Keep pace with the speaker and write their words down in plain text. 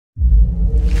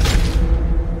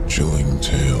Chilling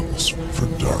tales for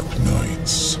dark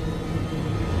nights.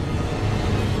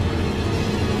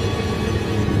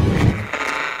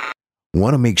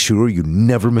 Want to make sure you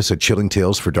never miss a Chilling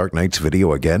Tales for Dark Nights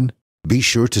video again? Be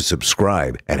sure to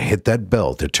subscribe and hit that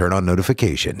bell to turn on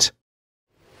notifications.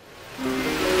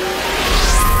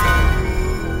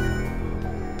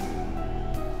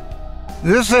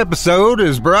 This episode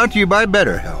is brought to you by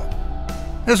BetterHelp.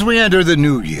 As we enter the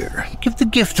new year, give the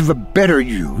gift of a better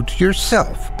you to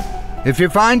yourself. If you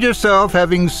find yourself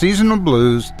having seasonal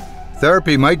blues,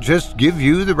 therapy might just give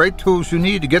you the right tools you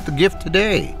need to get the gift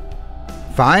today.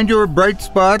 Find your bright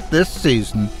spot this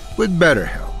season with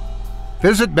BetterHelp.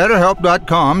 Visit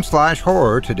BetterHelp.com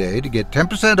 /horror today to get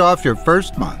 10% off your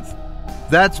first month.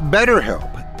 That's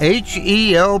BetterHelp, HELP.com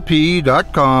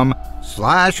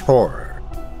 /horror.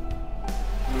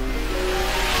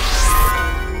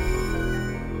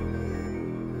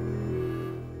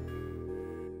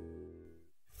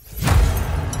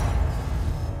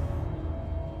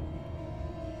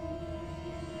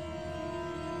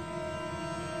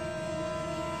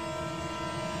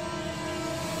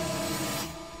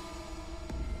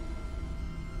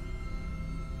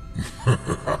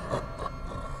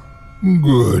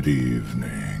 Good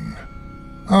evening.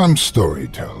 I'm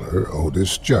storyteller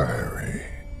Otis Jiry,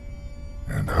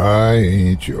 and I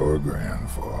ain't your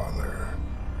grandfather.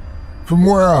 From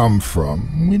where I'm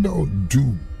from, we don't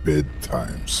do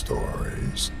bedtime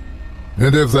stories.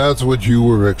 And if that's what you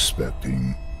were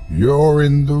expecting, you're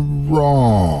in the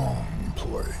wrong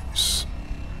place.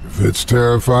 If it's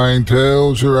terrifying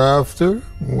tales you're after,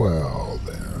 well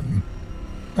then,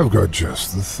 I've got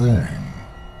just the thing.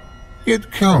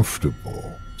 Get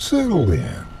comfortable, settle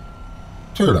in,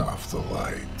 turn off the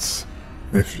lights,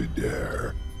 if you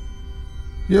dare.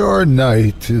 Your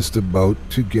night is about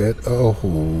to get a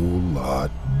whole lot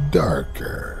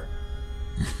darker.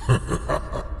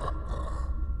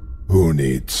 Who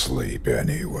needs sleep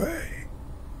anyway?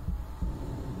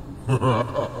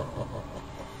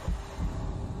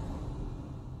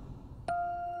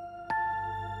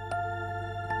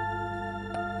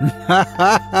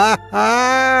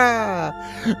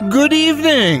 Good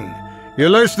evening!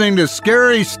 You're listening to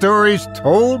Scary Stories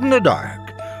Told in the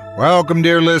Dark. Welcome,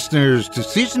 dear listeners, to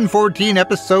Season 14,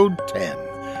 Episode 10.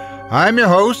 I'm your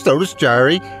host, Otis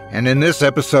Jiry, and in this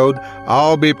episode,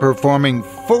 I'll be performing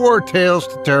 4 tales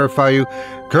to terrify you,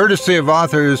 courtesy of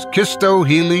authors Chisto,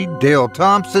 Healy, Dale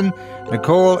Thompson,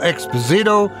 Nicole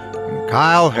Exposito, and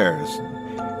Kyle Harrison.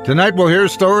 Tonight we'll hear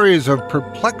stories of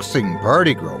perplexing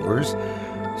party growers,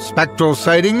 spectral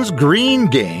sightings, green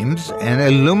games, and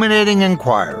illuminating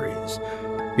inquiries.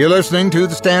 You're listening to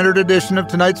the standard edition of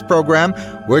tonight's program,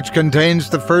 which contains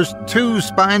the first 2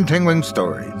 spine-tingling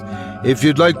stories. If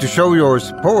you'd like to show your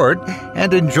support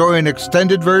and enjoy an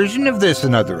extended version of this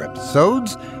and other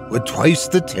episodes with twice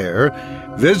the terror,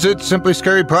 visit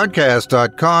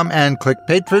simplyscarypodcast.com and click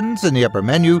Patrons in the upper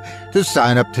menu to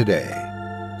sign up today.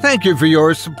 Thank you for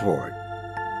your support.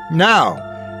 Now,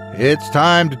 it's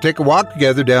time to take a walk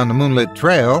together down the moonlit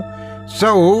trail,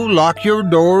 so lock your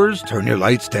doors, turn your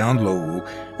lights down low,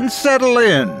 and settle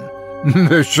in.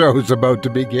 The show's about to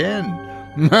begin.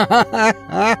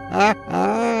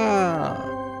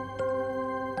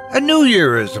 A new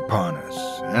year is upon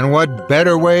us, and what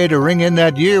better way to ring in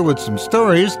that year with some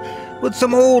stories, with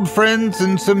some old friends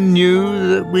and some new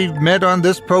that we've met on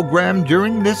this program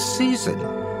during this season.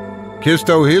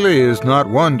 Chisto Healy is not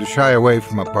one to shy away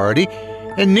from a party,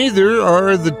 and neither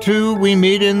are the 2 we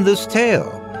meet in this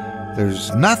tale.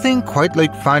 There's nothing quite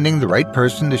like finding the right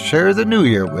person to share the new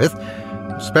year with,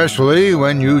 especially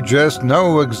when you just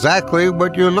know exactly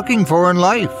what you're looking for in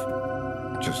life.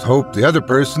 Just hope the other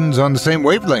person's on the same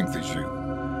wavelength as you.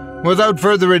 Without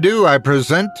further ado, I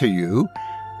present to you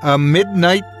A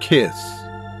Midnight Kiss.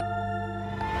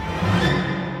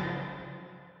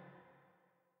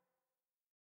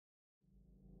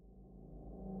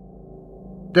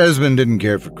 Desmond didn't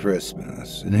care for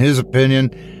Christmas. In his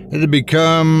opinion, it had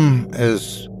become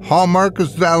as hallmark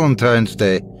as Valentine's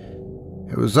Day.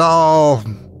 It was all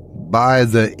buy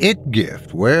the it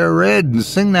gift, wear red, and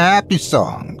sing the happy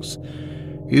songs.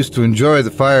 He used to enjoy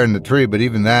the fire in the tree, but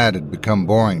even that had become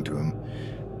boring to him.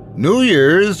 New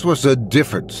Year's was a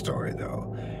different story,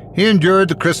 though. He endured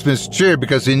the Christmas cheer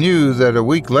because he knew that a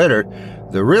week later,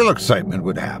 the real excitement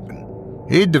would happen.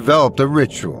 He'd developed a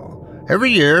ritual.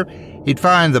 Every year, he'd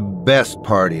find the best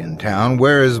party in town,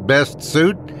 wear his best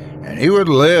suit, and he would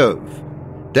live.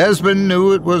 Desmond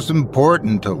knew it was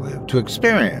important to live, to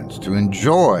experience, to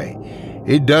enjoy.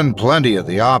 He'd done plenty of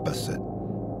the opposite.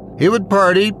 He would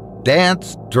party,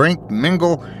 dance, drink,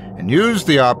 mingle, and use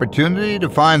the opportunity to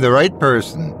find the right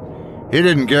person. He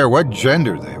didn't care what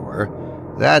gender they were.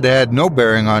 That had no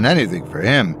bearing on anything for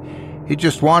him. He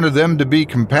just wanted them to be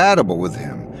compatible with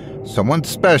him, someone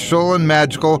special and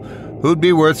magical who'd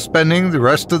be worth spending the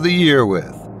rest of the year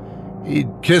with. He'd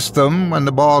kiss them when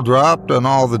the ball dropped on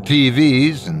all the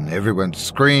TVs and everyone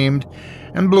screamed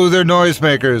and blew their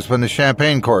noisemakers when the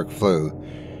champagne cork flew.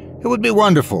 It would be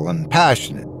wonderful and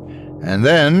passionate. And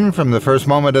then, from the first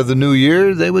moment of the new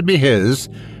year, they would be his,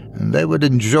 and they would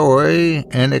enjoy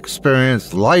and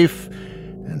experience life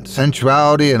and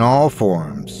sensuality in all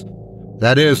forms.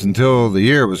 That is, until the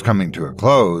year was coming to a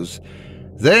close.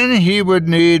 Then he would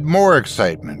need more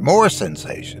excitement, more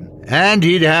sensation, and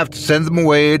he'd have to send them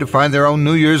away to find their own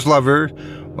New Year's lover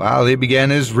while he began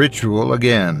his ritual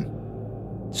again.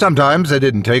 Sometimes they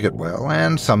didn't take it well,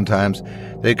 and sometimes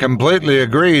they completely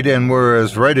agreed and were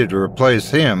as ready to replace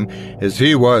him as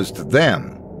he was to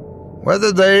them.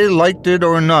 Whether they liked it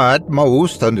or not,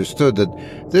 most understood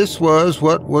that this was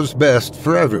what was best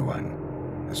for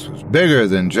everyone. This was bigger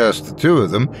than just the two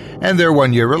of them and their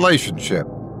one-year relationship.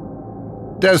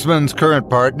 Desmond's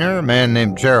current partner, a man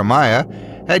named Jeremiah,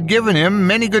 had given him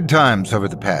many good times over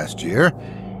the past year.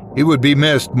 He would be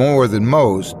missed more than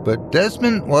most, but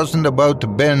Desmond wasn't about to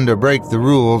bend or break the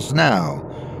rules now.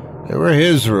 They were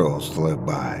his rules to live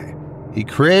by. He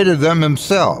created them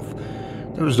himself.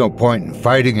 There was no point in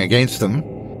fighting against them.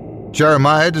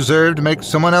 Jeremiah deserved to make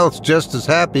someone else just as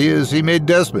happy as he made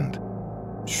Desmond.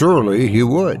 Surely he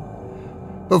would.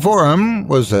 Before him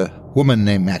was a woman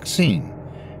named Maxine.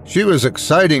 She was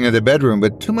exciting in the bedroom,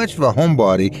 but too much of a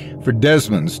homebody for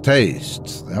Desmond's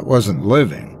tastes. That wasn't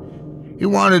living. He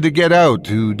wanted to get out,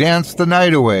 to dance the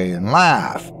night away and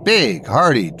laugh, big,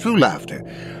 hearty, true laughter,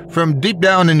 from deep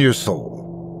down in your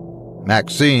soul.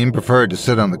 Maxine preferred to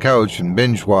sit on the couch and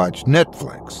binge-watch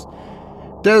Netflix.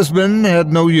 Desmond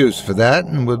had no use for that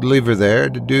and would leave her there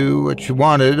to do what she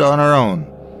wanted on her own.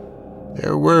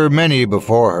 There were many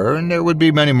before her, and there would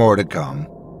be many more to come.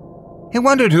 He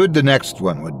wondered who the next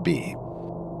one would be.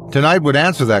 Tonight would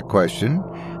answer that question,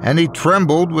 and he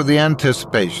trembled with the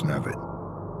anticipation of it.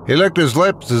 He licked his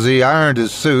lips as he ironed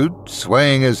his suit,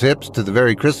 swaying his hips to the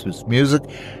very Christmas music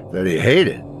that he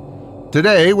hated.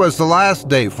 Today was the last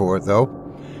day for it, though,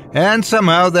 and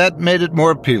somehow that made it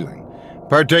more appealing,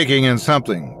 partaking in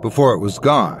something before it was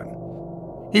gone.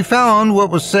 He found what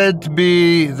was said to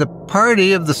be the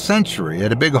party of the century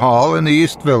at a big hall in the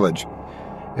East Village.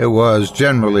 It was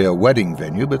generally a wedding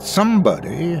venue, but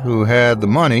somebody who had the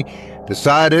money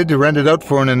decided to rent it out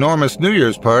for an enormous New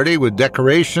Year's party with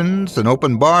decorations, an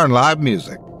open bar, and live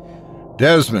music.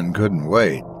 Desmond couldn't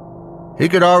wait. He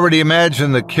could already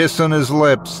imagine the kiss on his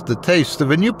lips, the taste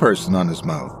of a new person on his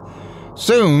mouth.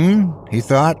 Soon, he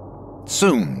thought,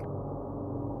 soon.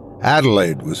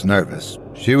 Adelaide was nervous.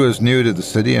 She was new to the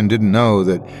city and didn't know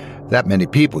that many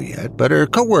people yet, but her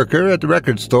co-worker at the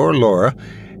record store, Laura,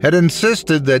 had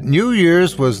insisted that New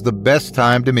Year's was the best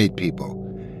time to meet people.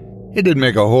 It didn't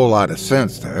make a whole lot of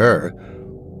sense to her.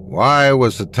 Why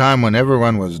was the time when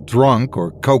everyone was drunk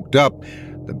or coked up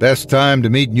the best time to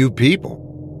meet new people?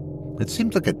 It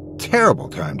seemed like a terrible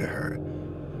time to her.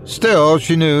 Still,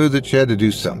 she knew that she had to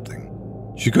do something.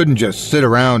 She couldn't just sit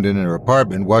around in her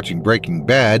apartment watching Breaking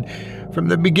Bad from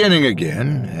the beginning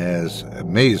again, as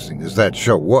amazing as that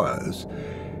show was.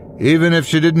 Even if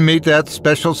she didn't meet that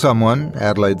special someone,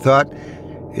 Adelaide thought,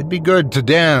 it'd be good to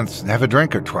dance and have a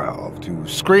drink or 12, to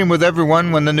scream with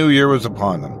everyone when the new year was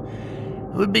upon them.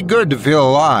 It would be good to feel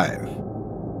alive.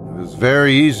 It was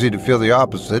very easy to feel the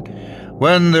opposite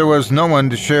when there was no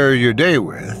one to share your day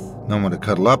with, no one to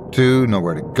cuddle up to,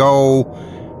 nowhere to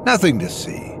go, nothing to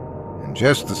see, and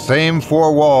just the same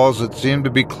four walls that seemed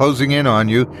to be closing in on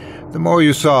you the more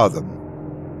you saw them.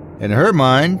 In her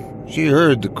mind, she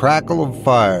heard the crackle of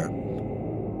fire.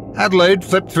 Adelaide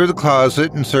flipped through the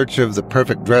closet in search of the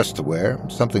perfect dress to wear,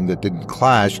 something that didn't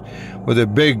clash with her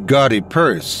big, gaudy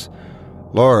purse.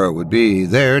 Laura would be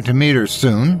there to meet her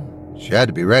soon. She had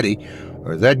to be ready,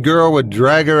 or that girl would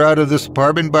drag her out of this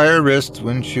apartment by her wrists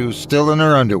when she was still in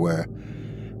her underwear.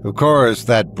 Of course,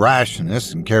 that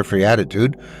brashness and carefree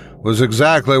attitude was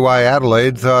exactly why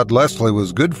Adelaide thought Leslie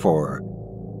was good for her.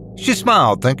 She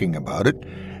smiled thinking about it,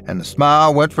 and the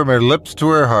smile went from her lips to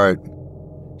her heart.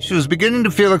 She was beginning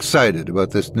to feel excited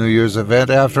about this New Year's event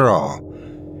after all.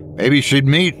 Maybe she'd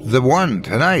meet the one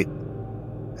tonight.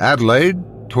 Adelaide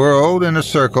twirled in a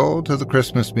circle to the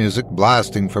Christmas music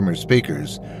blasting from her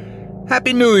speakers.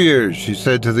 "Happy New Year's," she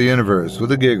said to the universe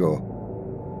with a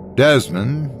giggle.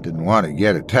 Desmond didn't want to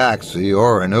get a taxi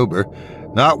or an Uber,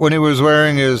 not when he was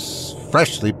wearing his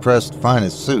freshly pressed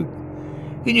finest suit.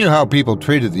 He knew how people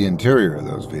treated the interior of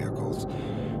those vehicles.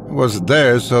 It wasn't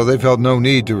theirs, so they felt no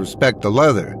need to respect the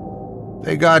leather.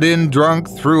 They got in drunk,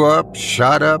 threw up,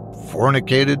 shot up,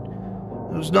 fornicated.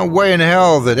 There was no way in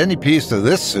hell that any piece of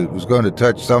this suit was going to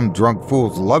touch some drunk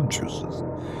fool's love juices.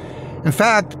 In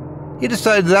fact, he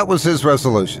decided that was his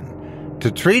resolution,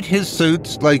 to treat his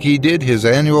suits like he did his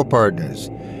annual partners.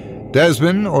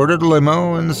 Desmond ordered a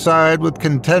limo and sighed with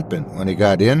contentment when he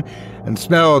got in and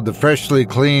smelled the freshly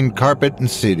cleaned carpet and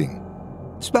seating.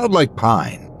 It smelled like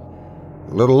pine.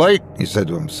 A little late, he said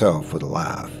to himself with a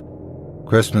laugh.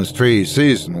 Christmas tree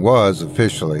season was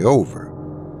officially over.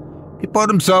 He poured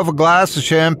himself a glass of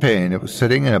champagne. It was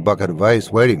sitting in a bucket of ice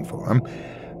waiting for him.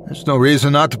 There's no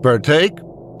reason not to partake.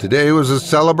 Today was a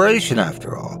celebration,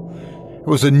 after all. It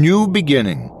was a new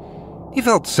beginning. He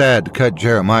felt sad to cut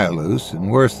Jeremiah loose, and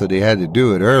worse that he had to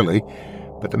do it early,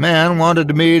 but the man wanted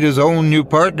to meet his own new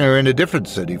partner in a different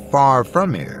city far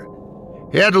from here.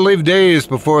 He had to leave days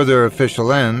before their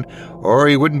official end, or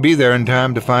he wouldn't be there in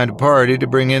time to find a party to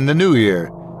bring in the new year.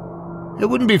 It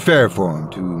wouldn't be fair for him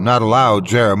to not allow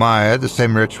Jeremiah the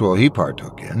same ritual he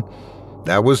partook in.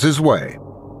 That was his way.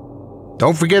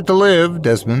 Don't forget to live,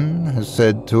 Desmond has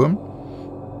said to him.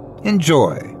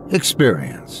 Enjoy,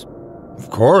 experience. Of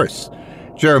course,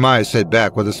 Jeremiah said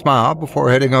back with a smile before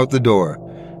heading out the door.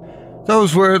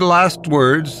 Those were the last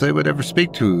words they would ever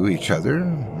speak to each other,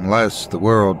 unless the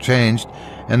world changed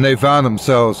and they found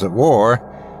themselves at war.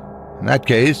 In that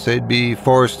case, they'd be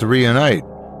forced to reunite.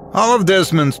 All of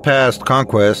Desmond's past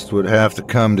conquests would have to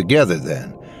come together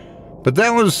then. But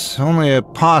that was only a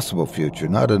possible future,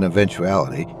 not an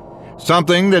eventuality.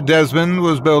 Something that Desmond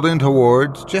was building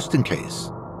towards just in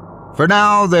case. For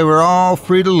now, they were all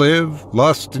free to live,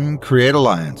 lust, and create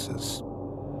alliances.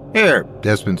 Here,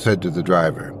 Desmond said to the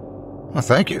driver. Well,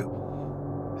 thank you.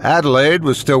 Adelaide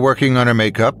was still working on her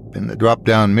makeup in the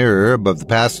drop-down mirror above the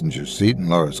passenger seat in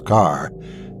Laura's car.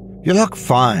 You look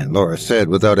fine, Laura said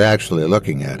without actually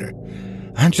looking at her.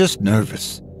 I'm just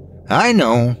nervous. I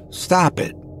know. Stop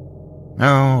it.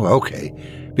 Oh, okay.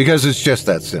 Because it's just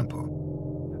that simple.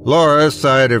 Laura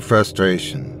sighed her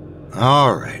frustration.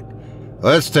 All right.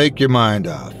 Let's take your mind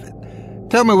off it.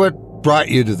 Tell me what brought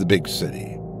you to the big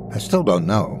city. I still don't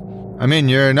know. I mean,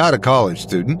 you're not a college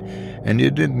student, and you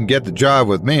didn't get the job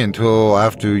with me until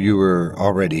after you were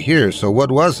already here, so what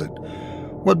was it?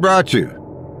 What brought you?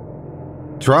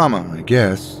 Trauma, I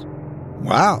guess.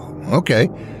 Wow, okay.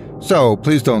 So,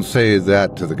 please don't say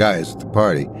that to the guys at the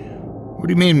party. What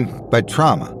do you mean by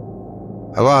trauma?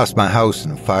 I lost my house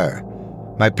in a fire.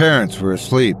 My parents were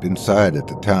asleep inside at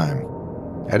the time.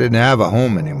 I didn't have a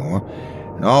home anymore,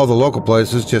 and all the local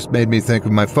places just made me think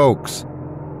of my folks.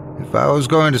 If I was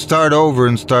going to start over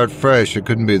and start fresh, it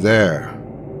couldn't be there.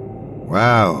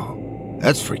 Wow,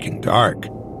 that's freaking dark.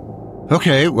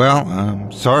 Okay, well,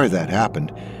 I'm sorry that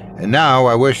happened, and now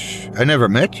I wish I never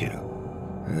met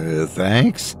you.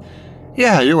 Thanks?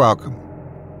 Yeah, you're welcome.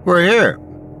 We're here.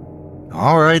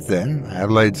 All right then,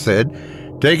 Adelaide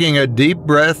said, taking a deep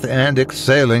breath and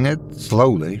exhaling it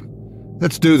slowly.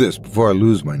 Let's do this before I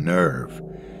lose my nerve.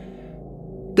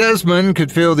 Desmond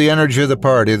could feel the energy of the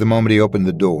party the moment he opened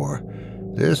the door.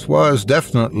 This was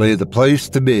definitely the place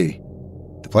to be.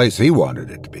 The place he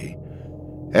wanted it to be.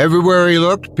 Everywhere he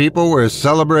looked, people were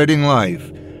celebrating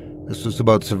life. This was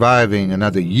about surviving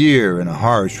another year in a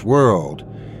harsh world.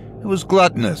 It was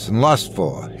gluttonous and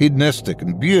lustful, hedonistic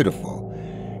and beautiful.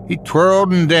 He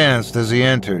twirled and danced as he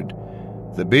entered.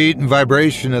 The beat and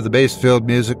vibration of the bass-filled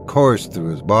music coursed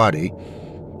through his body.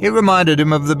 It reminded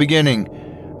him of the beginning,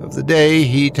 of the day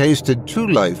he tasted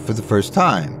true life for the first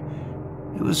time.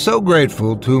 He was so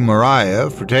grateful to Mariah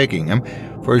for taking him,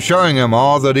 for showing him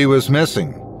all that he was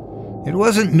missing. It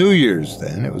wasn't New Year's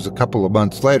then, it was a couple of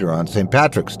months later on St.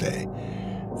 Patrick's Day.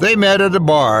 They met at a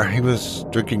bar. He was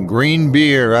drinking green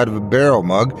beer out of a barrel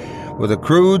mug with a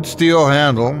crude steel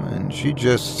handle, and she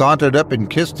just sauntered up and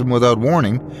kissed him without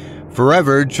warning,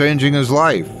 forever changing his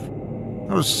life.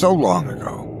 That was so long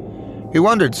ago. He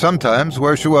wondered sometimes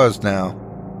where she was now.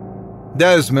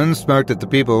 Desmond smirked at the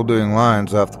people doing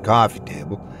lines off the coffee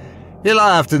table. He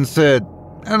laughed and said,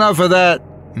 Enough of that,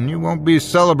 and you won't be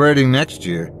celebrating next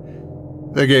year.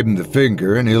 They gave him the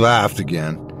finger, and he laughed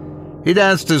again. He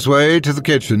danced his way to the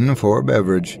kitchen for a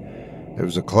beverage. There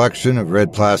was a collection of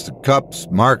red plastic cups,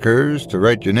 markers to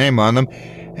write your name on them,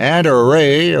 and an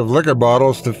array of liquor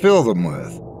bottles to fill them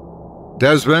with.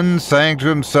 Desmond sang to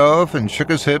himself and shook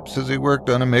his hips as he worked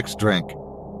on a mixed drink.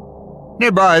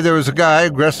 Nearby, there was a guy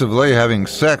aggressively having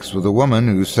sex with a woman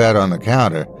who sat on the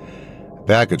counter. A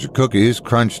package of cookies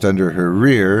crunched under her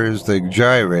rear as they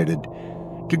gyrated.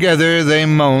 Together, they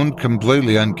moaned,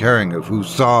 completely uncaring of who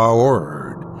saw or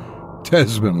heard.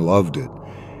 Desmond loved it.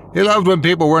 He loved when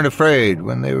people weren't afraid,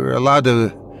 when they were allowed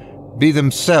to be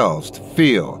themselves, to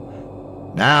feel.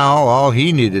 Now all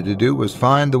he needed to do was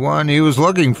find the one he was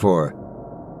looking for.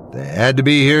 They had to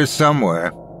be here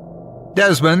somewhere.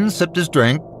 Desmond sipped his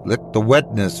drink, licked the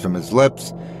wetness from his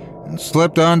lips, and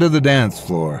slipped onto the dance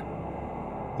floor.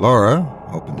 Laura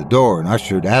opened the door and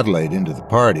ushered Adelaide into the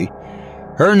party.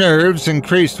 Her nerves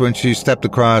increased when she stepped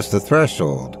across the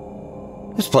threshold.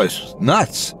 This place was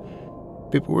nuts.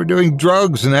 People were doing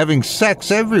drugs and having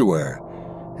sex everywhere.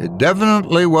 It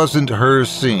definitely wasn't her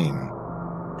scene.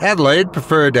 Adelaide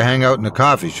preferred to hang out in a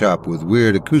coffee shop with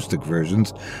weird acoustic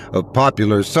versions of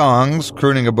popular songs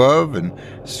crooning above and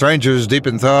strangers deep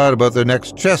in thought about their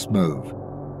next chess move.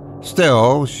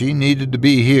 Still, she needed to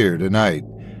be here tonight.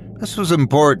 This was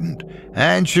important,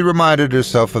 and she reminded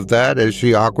herself of that as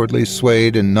she awkwardly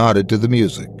swayed and nodded to the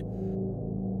music.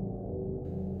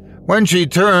 When she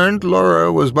turned,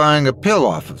 Laura was buying a pill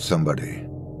off of somebody.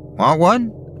 "Want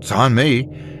one? It's on me,"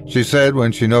 she said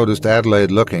when she noticed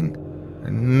Adelaide looking.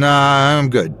 "Nah, I'm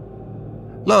good."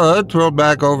 Laura twirled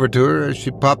back over to her as she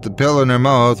popped the pill in her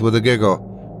mouth with a giggle.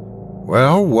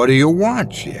 "Well, what do you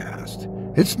want?" she asked.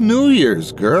 "It's New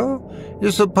Year's, girl.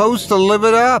 You're supposed to live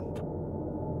it up."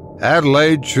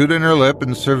 Adelaide chewed in her lip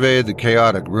and surveyed the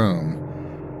chaotic room.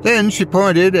 Then she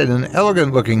pointed at an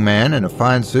elegant-looking man in a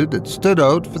fine suit that stood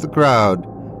out for the crowd.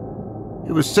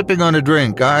 He was sipping on a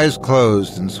drink, eyes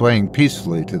closed and swaying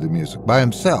peacefully to the music by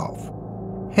himself.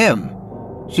 "Him,"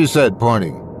 she said,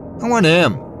 pointing. "I want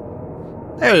him."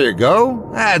 "There you go.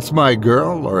 That's my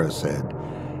girl," Laura said.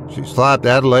 She slapped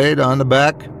Adelaide on the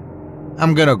back.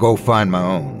 "I'm gonna go find my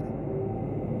own."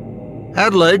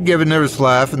 Adelaide gave a nervous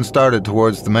laugh and started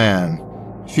towards the man.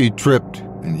 She tripped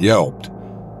and yelped.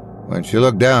 When she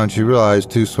looked down, she realized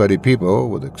two sweaty people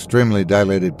with extremely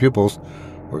dilated pupils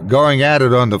were going at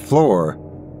it on the floor.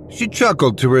 She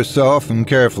chuckled to herself and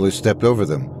carefully stepped over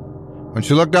them. When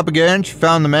she looked up again, she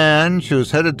found the man she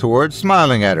was headed towards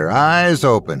smiling at her, eyes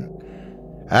open.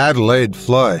 Adelaide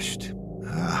flushed.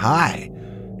 "Hi,"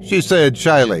 she said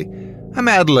shyly. "I'm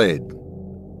Adelaide."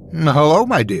 "Hello,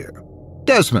 my dear.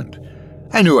 Desmond.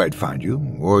 I knew I'd find you,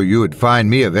 or you would find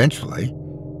me eventually."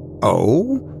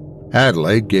 "Oh?"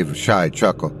 Adelaide gave a shy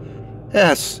chuckle.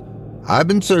 "Yes, I've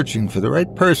been searching for the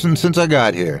right person since I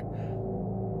got here."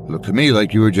 "Looked to me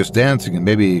like you were just dancing and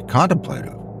maybe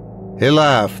contemplative." He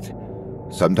laughed.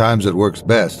 "Sometimes it works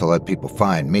best to let people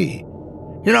find me.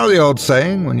 You know the old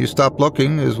saying, when you stop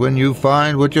looking is when you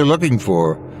find what you're looking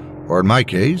for. Or in my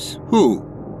case, who?"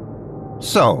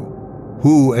 "So,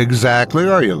 who exactly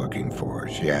are you looking for?"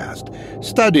 she asked,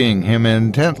 studying him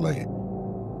intently.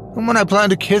 "Someone I plan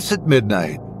to kiss at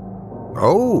midnight."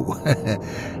 "Oh,"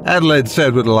 Adelaide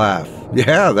said with a laugh.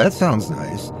 "Yeah, that sounds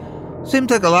nice.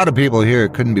 Seems like a lot of people here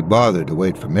couldn't be bothered to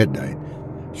wait for midnight."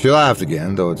 She laughed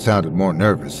again, though it sounded more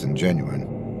nervous than genuine.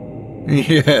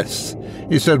 "Yes,"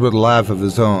 he said with a laugh of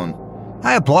his own.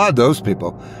 "I applaud those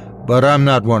people, but I'm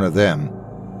not one of them.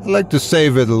 I like to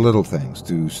savor the little things,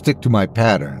 to stick to my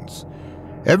patterns.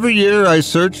 Every year I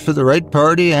search for the right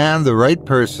party and the right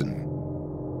person."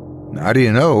 "How do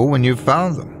you know when you've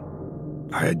found them?"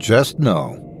 "I just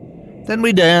know. Then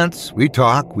we dance, we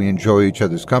talk, we enjoy each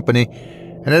other's company,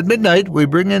 and at midnight we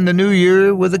bring in the new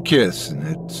year with a kiss, and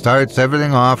it starts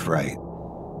everything off right.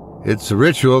 It's a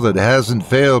ritual that hasn't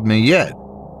failed me yet."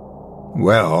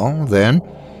 "Well, then,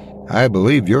 I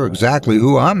believe you're exactly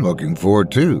who I'm looking for,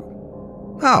 too."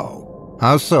 "Oh,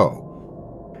 how so?"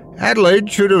 Adelaide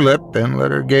chewed her lip and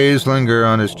let her gaze linger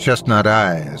on his chestnut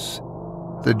eyes.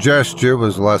 The gesture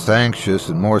was less anxious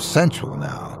and more sensual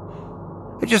now.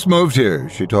 "I just moved here,"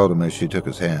 she told him as she took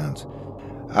his hands.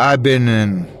 "I've been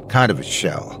in kind of a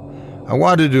shell. I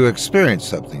wanted to experience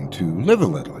something, to live a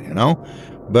little, you know?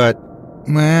 But,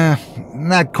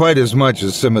 not quite as much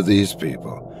as some of these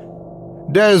people."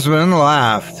 Desmond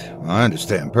laughed. "I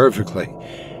understand perfectly.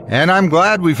 And I'm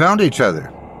glad we found each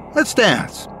other. Let's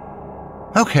dance."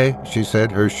 "Okay," she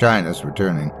said, her shyness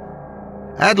returning.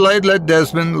 Adelaide let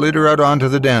Desmond lead her out onto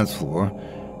the dance floor.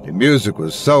 The music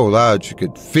was so loud she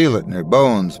could feel it in her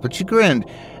bones, but she grinned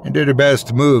and did her best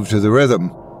to move to the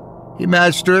rhythm. He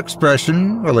matched her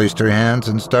expression, released her hands,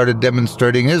 and started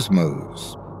demonstrating his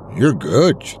moves. "You're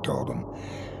good," she told him.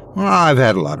 "Well, I've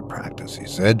had a lot of practice," he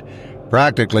said,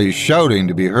 practically shouting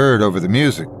to be heard over the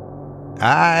music.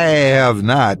 "I have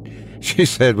not," she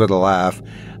said with a laugh,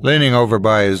 leaning over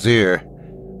by his ear.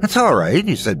 "That's all right,"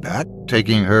 he said back,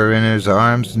 taking her in his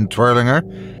arms and twirling her.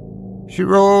 She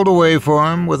rolled away for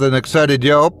him with an excited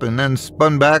yelp and then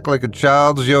spun back like a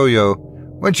child's yo-yo.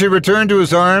 When she returned to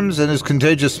his arms and his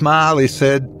contagious smile, he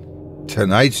said,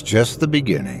 "Tonight's just the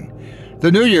beginning.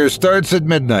 The new year starts at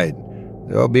midnight.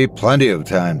 There'll be plenty of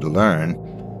time to learn."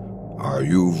 "Are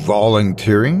you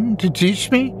volunteering to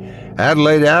teach me?"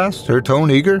 Adelaide asked, her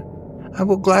tone eager. I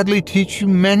will gladly teach you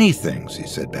many things, he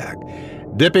said back,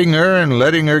 dipping her and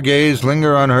letting her gaze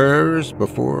linger on hers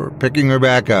before picking her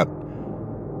back up.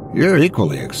 You're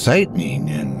equally exciting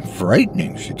and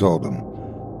frightening, she told him.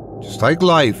 Just like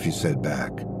life, he said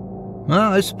back.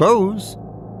 Well, I suppose.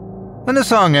 When the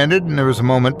song ended and there was a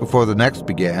moment before the next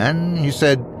began, he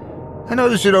said, I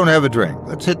notice you don't have a drink.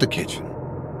 Let's hit the kitchen.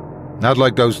 Not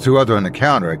like those two other on the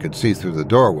counter I could see through the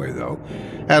doorway, though,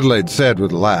 Adelaide said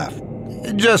with a laugh.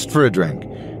 Just for a drink,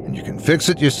 and you can fix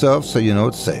it yourself so you know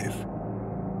it's safe.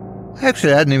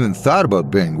 Actually, I hadn't even thought about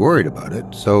being worried about it,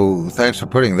 so thanks for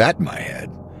putting that in my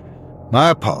head. My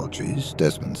apologies,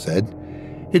 Desmond said.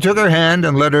 He took her hand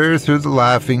and led her through the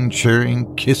laughing,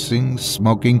 cheering, kissing,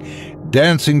 smoking,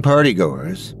 dancing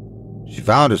partygoers. She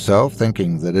found herself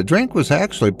thinking that a drink was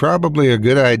actually probably a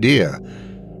good idea.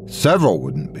 Several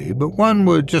wouldn't be, but one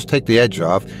would just take the edge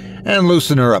off and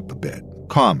loosen her up a bit,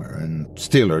 calm her, and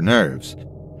steal her nerves.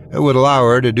 It would allow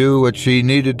her to do what she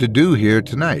needed to do here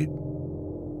tonight.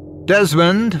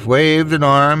 Desmond waved an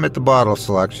arm at the bottle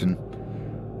selection.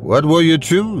 What will you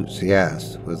choose? He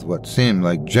asked, with what seemed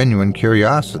like genuine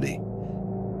curiosity.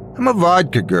 I'm a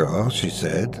vodka girl, she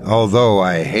said, although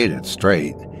I hate it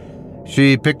straight.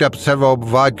 She picked up several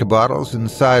vodka bottles and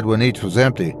sighed when each was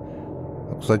empty.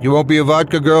 Looks like you won't be a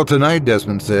vodka girl tonight,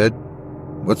 Desmond said.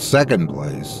 What's second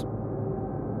place?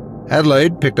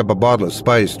 Adelaide picked up a bottle of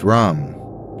spiced rum.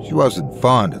 She wasn't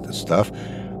fond of the stuff,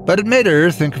 but it made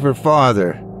her think of her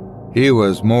father. He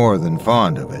was more than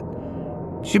fond of it.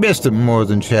 She missed him more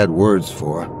than she had words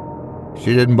for.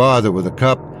 She didn't bother with a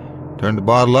cup, turned the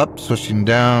bottle up, swishing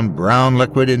down brown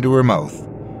liquid into her mouth.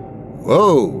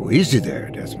 Whoa, easy there,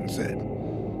 Desmond said.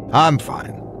 I'm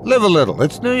fine. Live a little.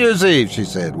 It's New Year's Eve, she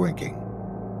said, winking.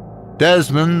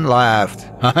 Desmond laughed.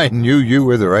 I knew you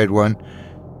were the right one.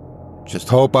 Just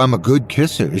hope I'm a good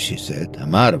kisser, she said.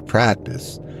 I'm out of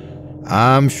practice.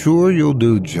 I'm sure you'll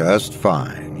do just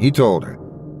fine, he told her.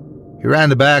 He ran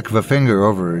the back of a finger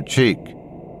over her cheek.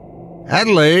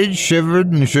 Adelaide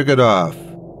shivered and shook it off.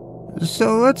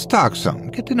 So let's talk some,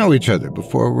 get to know each other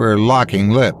before we're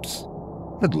locking lips.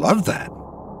 I'd love that.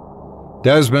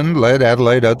 Desmond led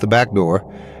Adelaide out the back door.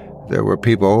 There were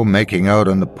people making out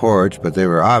on the porch, but they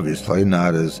were obviously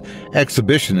not as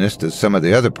exhibitionist as some of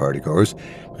the other partygoers,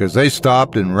 because they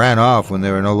stopped and ran off when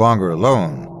they were no longer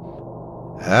alone.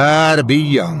 To be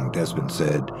young, Desmond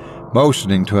said,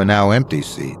 motioning to a now empty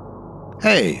seat.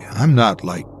 Hey, I'm not,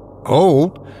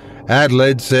 old,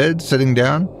 Adelaide said, sitting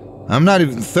down. I'm not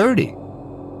even 30.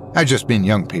 I just mean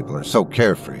young people are so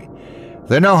carefree.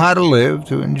 They know how to live,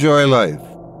 to enjoy life.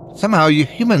 Somehow you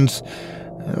humans,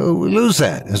 we lose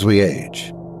that as we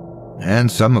age. And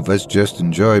some of us just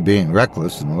enjoy being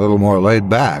reckless and a little more laid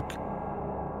back.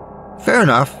 Fair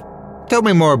enough. Tell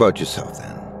me more about yourself,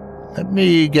 then. Let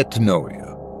me get to know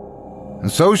you.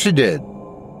 And so she did.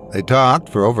 They talked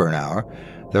for over an hour,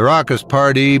 the raucous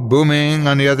party booming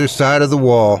on the other side of the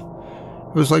wall.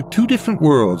 It was like two different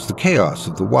worlds, the chaos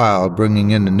of the wild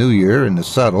bringing in the new year and the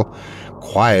subtle,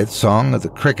 quiet song of the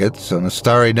crickets on a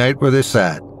starry night where they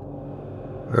sat.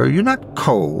 Are you not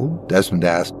cold? Desmond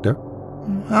asked her.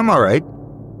 I'm all right.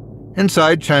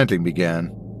 Inside, chanting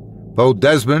began. Both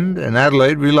Desmond and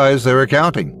Adelaide realized they were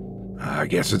counting. I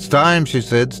guess it's time, she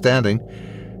said, standing.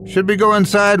 Should we go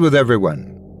inside with everyone?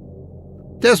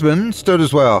 Desmond stood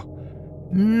as well.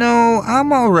 No,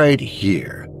 I'm all right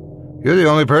here. You're the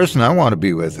only person I want to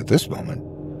be with at this moment.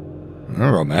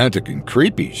 Romantic and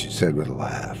creepy, she said with a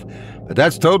laugh. But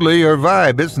that's totally your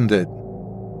vibe, isn't it?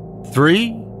 3,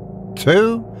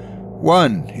 2,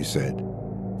 1, he said.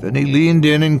 Then he leaned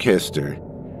in and kissed her.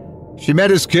 She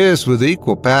met his kiss with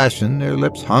equal passion, their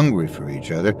lips hungry for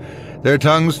each other, their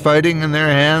tongues fighting and their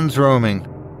hands roaming.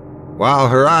 While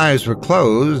her eyes were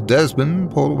closed,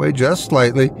 Desmond pulled away just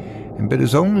slightly and bit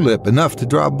his own lip enough to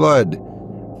draw blood.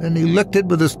 Then he licked it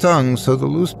with his tongue so the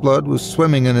loose blood was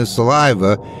swimming in his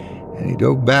saliva, and he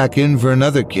dove back in for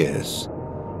another kiss.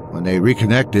 When they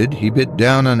reconnected, he bit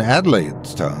down on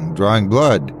Adelaide's tongue, drawing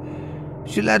blood.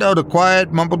 She let out a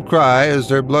quiet, mumbled cry as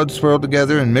their blood swirled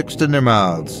together and mixed in their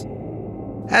mouths.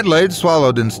 Adelaide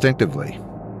swallowed instinctively.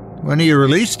 When he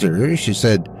released her, she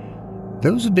said,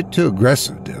 That was a bit too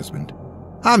aggressive, Desmond.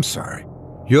 I'm sorry.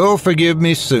 You'll forgive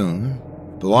me soon.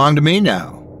 Belong to me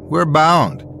now. We're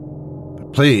bound.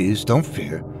 But please, don't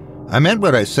fear. I meant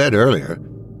what I said earlier.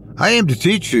 I aim to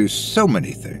teach you so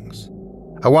many things.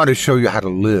 I want to show you how to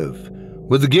live.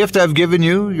 With the gift I've given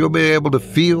you, you'll be able to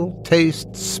feel,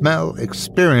 taste, smell,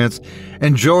 experience,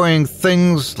 enjoying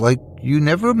things like you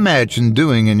never imagined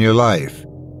doing in your life.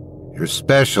 You're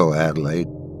special, Adelaide.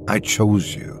 I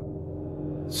chose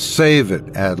you. Save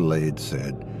it, Adelaide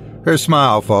said, her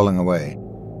smile falling away.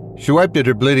 She wiped at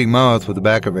her bleeding mouth with the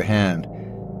back of her hand.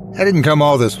 I didn't come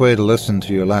all this way to listen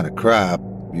to your line of crap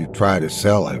you try to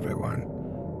sell everyone.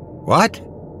 What?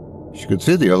 She could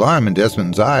see the alarm in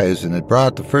Desmond's eyes, and it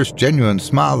brought the first genuine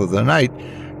smile of the night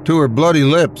to her bloody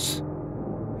lips.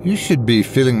 You should be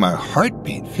feeling my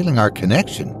heartbeat, feeling our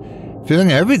connection,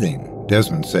 feeling everything,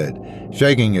 Desmond said,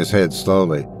 shaking his head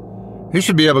slowly. You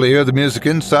should be able to hear the music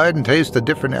inside and taste the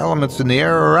different elements in the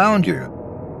air around you.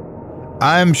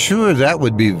 I'm sure that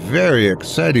would be very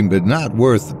exciting, but not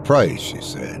worth the price, she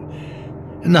said.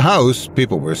 In the house,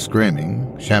 people were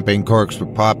screaming, champagne corks were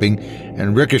popping,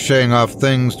 and ricocheting off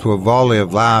things to a volley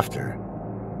of laughter.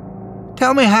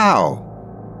 Tell me how.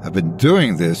 I've been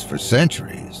doing this for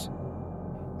centuries.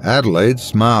 Adelaide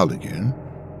smiled again,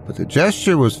 but the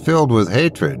gesture was filled with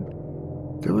hatred.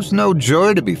 There was no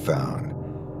joy to be found.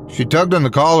 She tugged on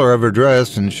the collar of her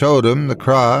dress and showed him the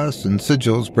cross and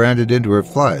sigils branded into her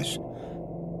flesh.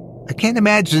 I can't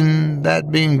imagine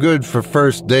that being good for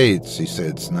first dates, he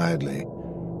said snidely.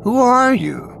 Who are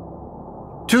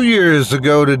you? 2 years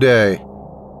ago today.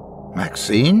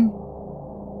 Maxine?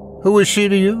 Who was she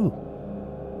to you?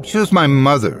 She was my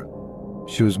mother.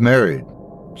 She was married.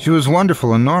 She was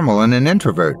wonderful and normal and an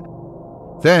introvert.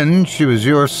 Then she was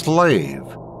your slave.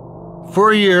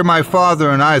 For a year, my father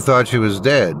and I thought she was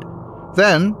dead.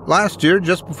 Then, last year,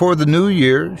 just before the new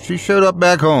year, she showed up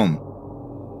back home.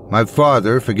 My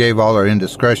father forgave all her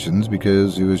indiscretions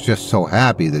because he was just so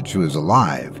happy that she was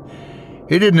alive.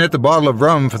 He didn't hit the bottle of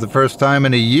rum for the first time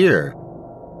in a year.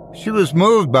 She was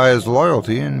moved by his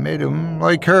loyalty and made him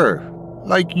like her,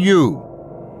 like you.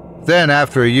 Then,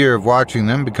 after a year of watching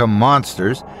them become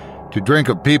monsters, to drink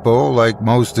of people like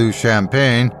most do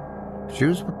champagne, she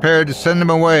was prepared to send him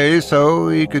away so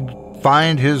he could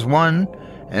find his one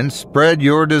and spread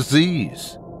your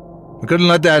disease. I couldn't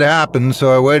let that happen,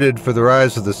 so I waited for the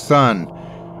rise of the sun.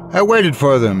 I waited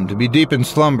for them to be deep in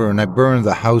slumber, and I burned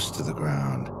the house to the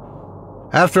ground.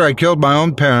 After I killed my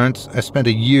own parents, I spent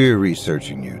a year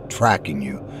researching you, tracking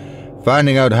you,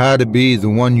 finding out how to be the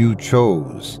one you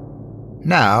chose.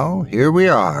 Now, here we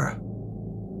are.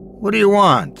 What do you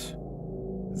want?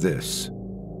 This.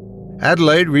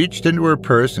 Adelaide reached into her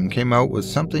purse and came out with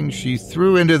something she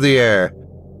threw into the air.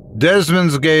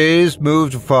 Desmond's gaze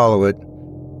moved to follow it.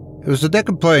 It was a deck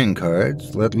of playing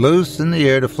cards, let loose in the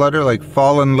air to flutter like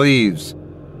fallen leaves.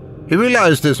 He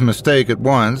realized his mistake at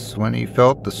once when he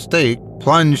felt the stake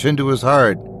plunge into his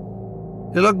heart.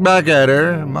 He looked back at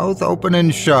her, mouth open in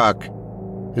shock.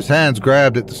 His hands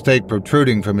grabbed at the stake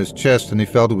protruding from his chest and he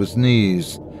fell to his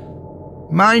knees.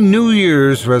 My New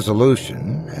Year's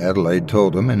resolution, Adelaide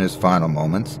told him in his final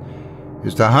moments,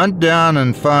 is to hunt down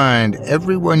and find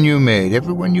everyone you made,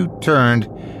 everyone you turned,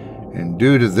 and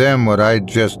do to them what I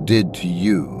just did to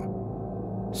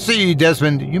you. See,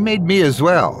 Desmond, you made me as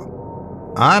well.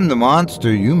 I'm the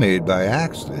monster you made by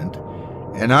accident,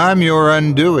 and I'm your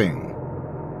undoing.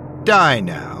 Die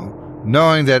now,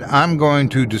 knowing that I'm going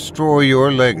to destroy your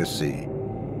legacy.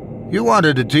 You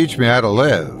wanted to teach me how to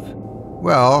live.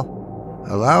 Well,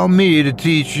 allow me to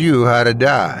teach you how to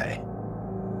die.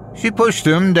 She pushed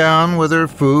him down with her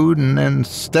food and then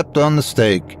stepped on the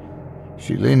stake.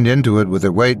 She leaned into it with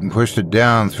her weight and pushed it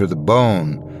down through the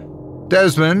bone.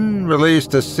 Desmond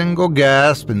released a single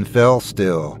gasp and fell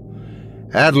still.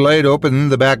 Adelaide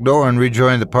opened the back door and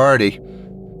rejoined the party.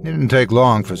 It didn't take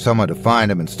long for someone to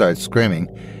find him and start screaming.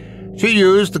 She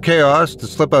used the chaos to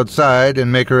slip outside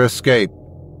and make her escape.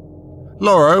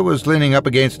 Laura was leaning up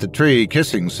against a tree,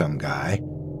 kissing some guy.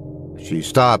 She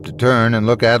stopped to turn and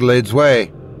look Adelaide's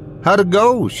way. How'd it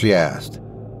go? She asked.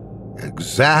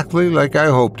 Exactly like I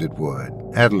hoped it would,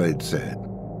 Adelaide said.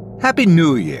 Happy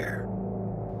New Year.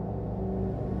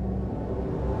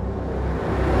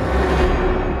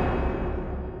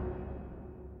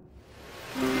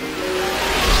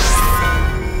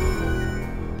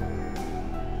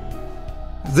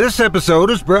 This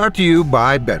episode is brought to you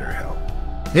by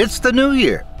BetterHelp. It's the new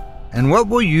year, and what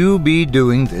will you be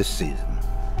doing this season?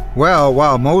 Well,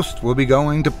 while most will be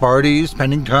going to parties,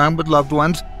 spending time with loved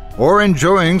ones, or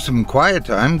enjoying some quiet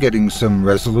time getting some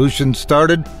resolutions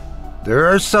started, there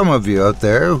are some of you out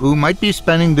there who might be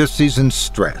spending this season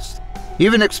stressed,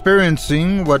 even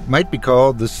experiencing what might be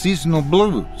called the seasonal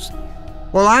blues.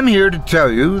 Well, I'm here to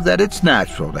tell you that it's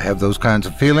natural to have those kinds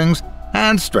of feelings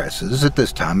and stresses at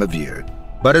this time of year.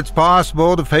 But it's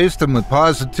possible to face them with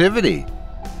positivity.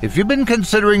 If you've been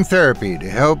considering therapy to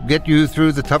help get you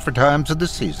through the tougher times of the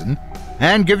season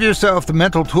and give yourself the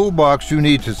mental toolbox you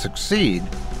need to succeed,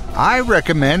 I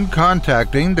recommend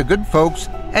contacting the good folks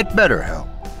at BetterHelp.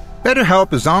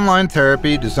 BetterHelp is online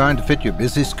therapy designed to fit your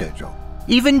busy schedule,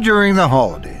 even during the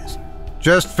holidays.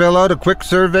 Just fill out a quick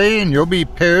survey and you'll be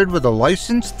paired with a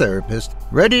licensed therapist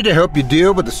ready to help you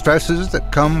deal with the stresses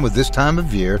that come with this time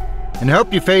of year and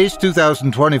help you face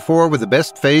 2024 with the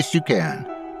best face you can.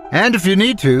 And if you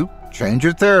need to, change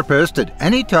your therapist at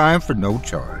any time for no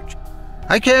charge.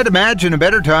 I can't imagine a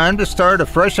better time to start a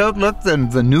fresh outlook than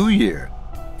the new year.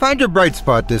 Find your bright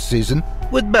spot this season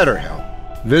with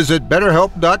BetterHelp. Visit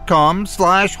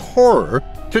BetterHelp.com/horror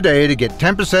today to get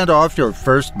 10% off your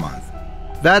first month.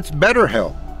 That's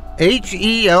BetterHelp,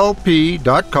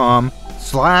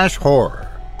 HELP.com/horror.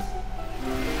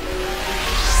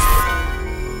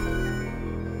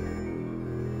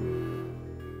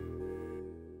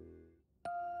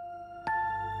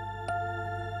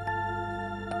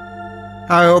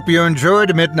 I hope you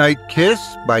enjoyed A Midnight Kiss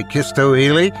by Chisto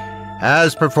Healy,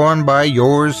 as performed by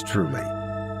yours truly.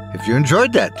 If you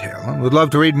enjoyed that tale and would love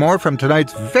to read more from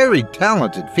tonight's very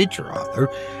talented feature author,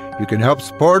 you can help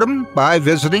support him by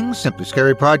visiting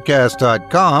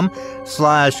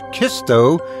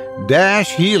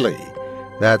simplyscarypodcast.com/Chisto-Healy.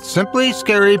 That's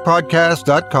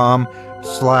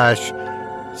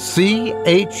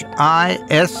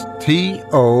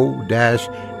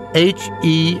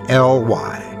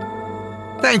simplyscarypodcast.com/CHISTO-HELY.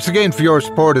 Thanks again for your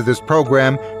support of this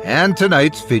program and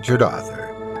tonight's featured author.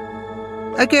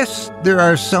 I guess there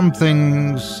are some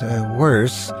things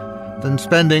worse than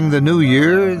spending the new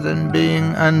year than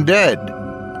being undead.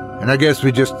 And I guess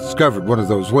we just discovered one of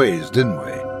those ways, didn't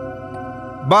we?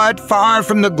 But far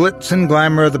from the glitz and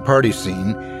glamour of the party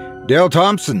scene, Dale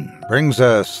Thompson brings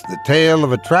us the tale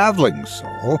of a traveling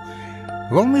soul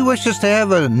who only wishes to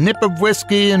have a nip of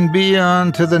whiskey and be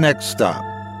on to the next stop.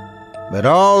 But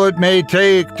all it may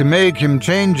take to make him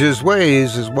change his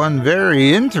ways is one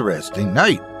very interesting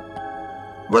night.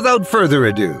 Without further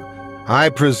ado, I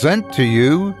present to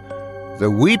you The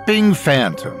Weeping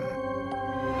Phantom.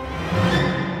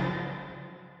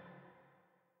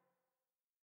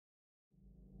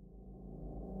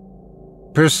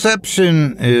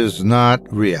 Perception is not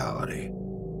reality.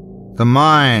 The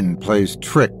mind plays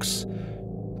tricks.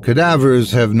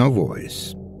 Cadavers have no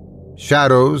voice.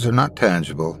 Shadows are not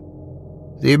tangible.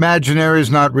 The imaginary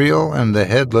is not real, and the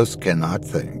headless cannot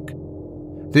think.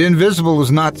 The invisible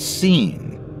is not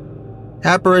seen.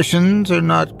 Apparitions are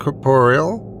not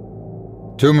corporeal.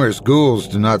 Tumorous ghouls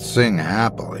do not sing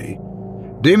happily.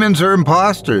 Demons are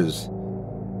impostors.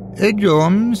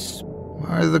 Idioms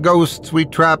are the ghosts we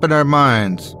trap in our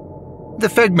minds. The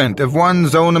figment of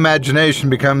one's own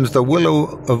imagination becomes the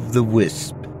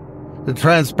will-o'-the-wisp, the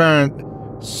transparent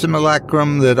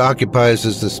simulacrum that occupies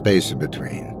the space in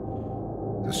between.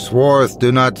 The swarth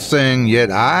do not sing,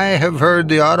 yet I have heard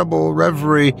the audible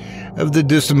reverie of the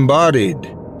disembodied.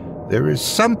 There is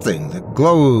something that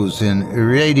glows in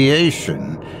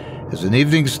irradiation as an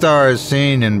evening star is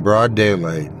seen in broad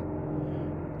daylight.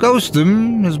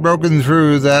 Ghostdom has broken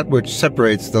through that which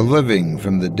separates the living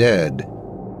from the dead.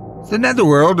 The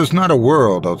netherworld is not a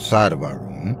world outside of our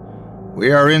own.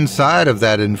 We are inside of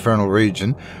that infernal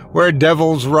region where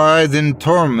devils writhe in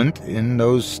torment in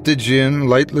those Stygian,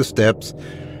 lightless depths,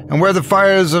 and where the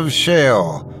fires of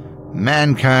Sheol,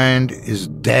 mankind is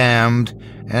damned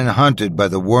and hunted by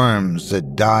the worms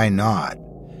that die not.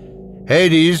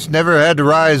 Hades never had to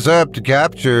rise up to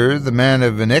capture the man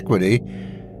of iniquity.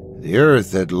 The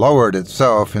earth had lowered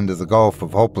itself into the gulf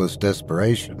of hopeless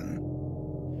desperation.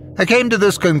 I came to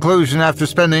this conclusion after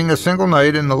spending a single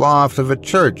night in the loft of a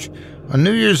church on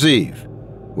New Year's Eve,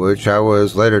 which I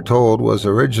was later told was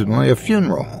originally a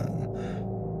funeral home.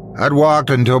 I'd walked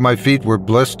until my feet were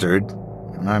blistered,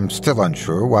 and I'm still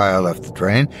unsure why I left the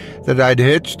train, that I'd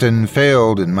hitched and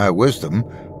failed in my wisdom,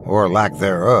 or lack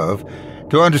thereof,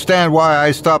 to understand why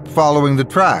I stopped following the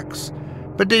tracks.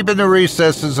 But deep in the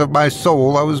recesses of my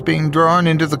soul, I was being drawn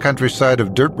into the countryside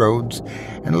of dirt roads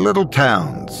and little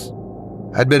towns.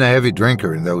 I'd been a heavy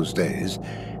drinker in those days,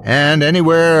 and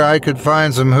anywhere I could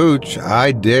find some hooch,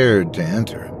 I dared to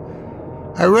enter.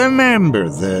 I remember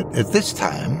that at this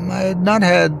time I had not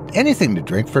had anything to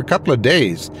drink for a couple of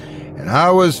days, and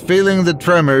I was feeling the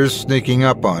tremors sneaking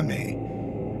up on me.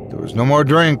 There was no more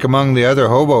drink among the other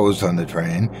hobos on the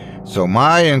train, so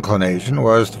my inclination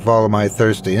was to follow my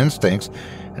thirsty instincts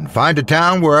and find a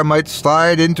town where I might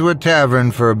slide into a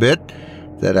tavern for a bit,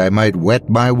 that I might wet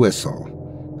my whistle.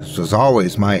 This was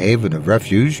always my haven of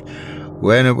refuge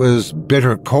when it was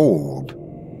bitter cold.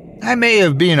 I may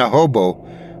have been a hobo,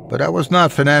 but I was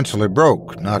not financially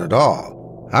broke, not at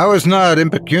all. I was not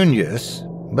impecunious,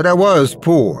 but I was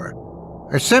poor.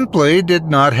 I simply did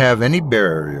not have any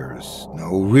barriers,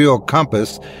 no real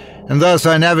compass, and thus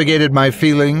I navigated my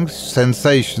feelings,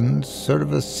 sensations, sort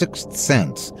of a sixth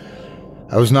sense.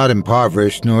 I was not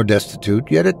impoverished nor destitute,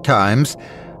 yet at times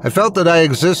I felt that I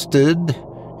existed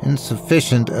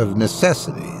insufficient of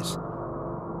necessities.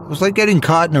 It was like getting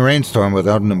caught in a rainstorm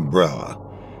without an umbrella.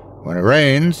 When it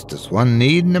rains, does one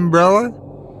need an umbrella?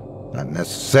 Not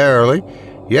necessarily,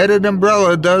 yet an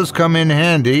umbrella does come in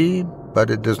handy, but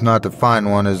it does not define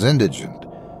one as indigent.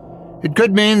 It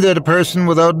could mean that a person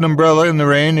without an umbrella in the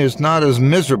rain is not as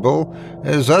miserable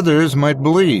as others might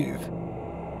believe.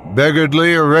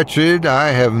 Beggarly or wretched I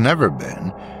have never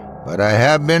been, but I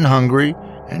have been hungry,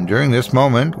 and during this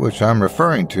moment which I'm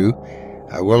referring to,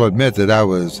 I will admit that I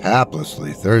was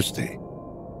haplessly thirsty.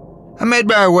 I made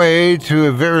my way to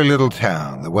a very little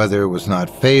town. The weather was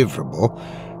not favorable.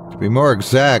 To be more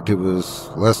exact, it was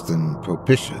less than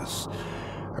propitious.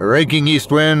 A raking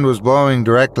east wind was blowing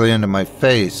directly into my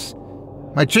face.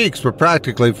 My cheeks were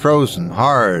practically frozen,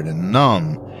 hard and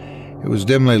numb. It was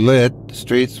dimly lit, the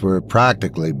streets were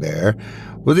practically bare,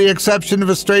 with the exception of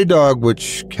a stray dog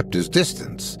which kept his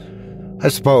distance. I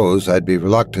suppose I'd be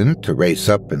reluctant to race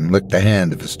up and lick the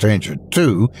hand of a stranger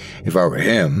too, if I were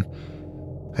him.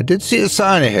 I did see a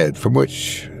sign ahead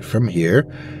from here,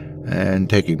 and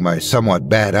taking my somewhat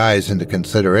bad eyes into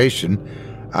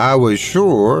consideration, I was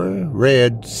sure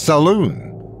read Saloon.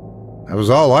 That was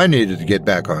all I needed to get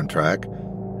back on track.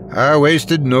 I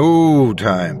wasted no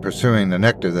time pursuing the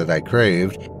nectar that I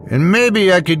craved, and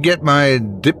maybe I could get my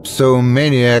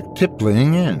dipsomaniac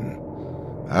tippling in.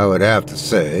 I would have to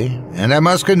say, and I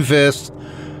must confess,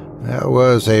 I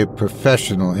was a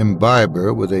professional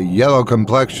imbiber with a yellow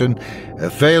complexion, a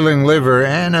failing liver,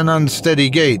 and an unsteady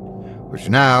gait, which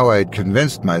now I had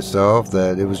convinced myself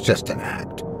that it was just an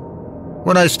act.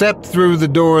 When I stepped through the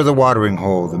door of the watering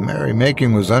hole, the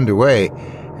merrymaking was underway,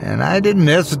 and I didn't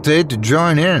hesitate to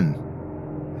join in.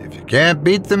 If you can't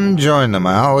beat them, join them,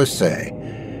 I always say.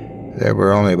 There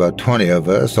were only about 20 of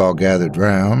us, all gathered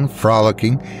round,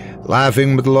 frolicking,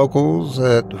 laughing with the locals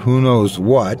at who knows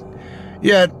what.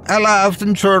 Yet I laughed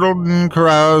and chortled and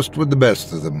caroused with the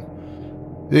best of them.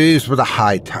 These were the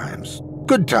high times,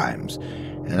 good times,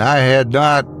 and I had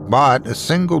not bought a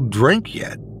single drink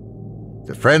yet.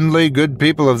 The friendly, good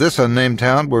people of this unnamed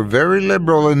town were very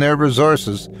liberal in their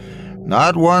resources,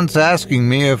 not once asking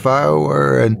me if I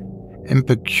were an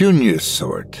impecunious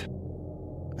sort.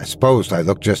 I suppose I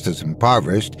looked just as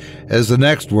impoverished as the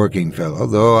next working fellow,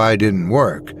 though I didn't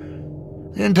work.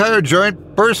 The entire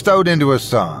joint burst out into a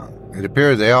song. It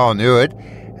appeared they all knew it,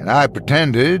 and I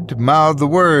pretended to mouth the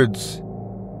words.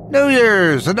 New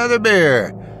Year's, another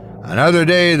beer. Another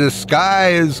day the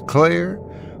sky is clear.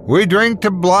 We drink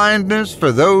to blindness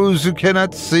for those who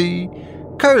cannot see.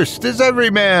 Cursed is every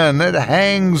man that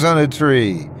hangs on a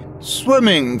tree.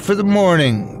 Swimming for the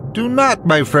morning. Do not,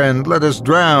 my friend, let us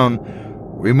drown.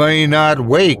 We may not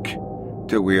wake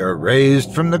till we are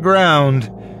raised from the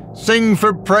ground. Sing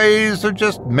for praise or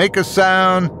just make a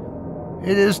sound.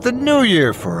 It is the new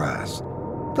year for us,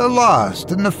 the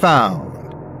lost and the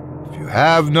found. If you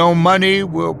have no money,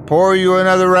 we'll pour you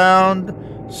another round.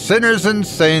 Sinners and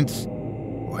saints,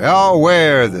 we all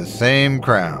wear the same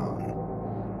crown.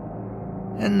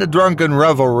 In the drunken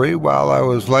revelry, while I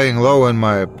was laying low in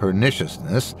my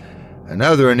perniciousness,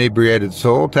 another inebriated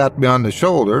soul tapped me on the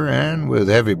shoulder and, with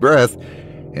heavy breath,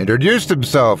 introduced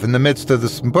himself in the midst of the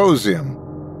symposium.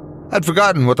 I'd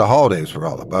forgotten what the holidays were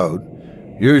all about.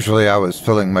 Usually I was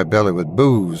filling my belly with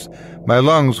booze, my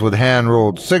lungs with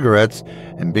hand-rolled cigarettes,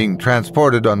 and being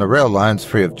transported on the rail lines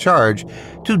free of charge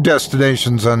to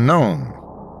destinations unknown.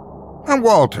 I'm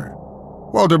Walter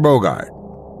Bogart.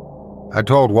 I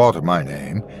told Walter my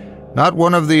name, not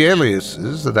one of the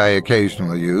aliases that I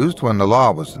occasionally used when the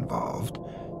law was involved.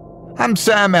 I'm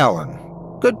Sam Allen.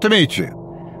 Good to meet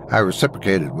you. I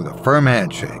reciprocated with a firm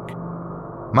handshake.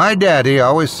 My daddy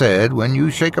always said when you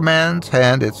shake a man's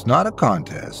hand, it's not a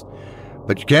contest,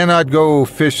 but you cannot go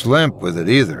fish limp with it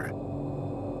either.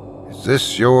 Is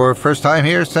this your first time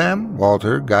here, Sam?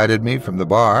 Walter guided me from the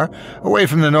bar, away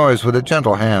from the noise with a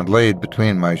gentle hand laid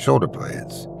between my shoulder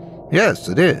blades. Yes,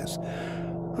 it is.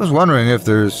 I was wondering if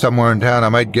there's somewhere in town I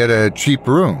might get a cheap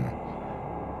room.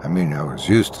 I mean, I was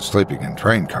used to sleeping in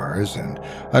train cars and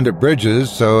under bridges,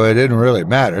 so it didn't really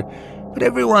matter. But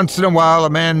every once in a while, a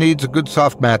man needs a good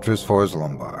soft mattress for his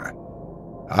lumbar.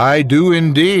 I do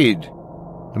indeed.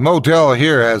 The motel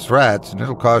here has rats, and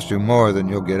it'll cost you more than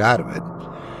you'll get out of it.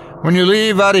 When you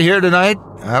leave out of here tonight,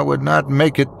 I would not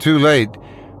make it too late.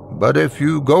 But if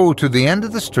you go to the end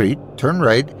of the street, turn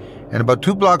right, and about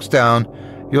 2 blocks down,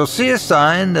 you'll see a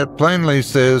sign that plainly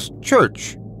says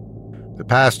church. The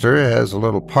pastor has a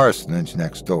little parsonage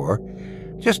next door.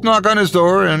 Just knock on his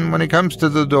door, and when he comes to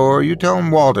the door, you tell him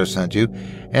Walter sent you,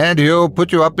 and he'll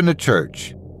put you up in the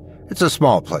church. It's a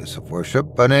small place of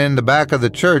worship, but in the back of the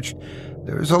church,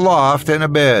 There is a loft and a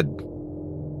bed.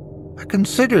 I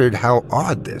considered how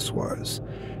odd this was.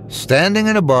 Standing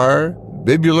in a bar,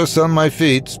 bibulous on my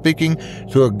feet, speaking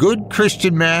to a good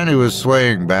Christian man who was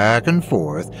swaying back and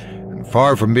forth, and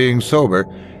far from being sober,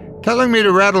 telling me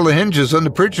to rattle the hinges on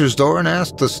the preacher's door and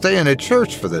ask to stay in a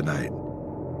church for the night.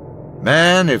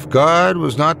 Man, if God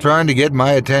was not trying to get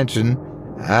my attention,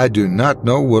 I do not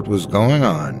know what was going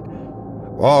on.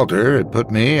 Walter had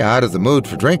put me out of the mood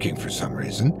for drinking for some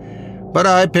reason, but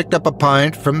I picked up a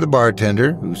pint from the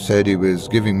bartender, who said he was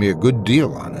giving me a good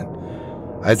deal on it.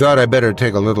 I thought I'd better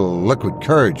take a little liquid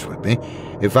courage with me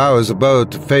if I was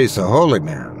about to face a holy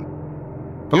man.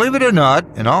 Believe it or not,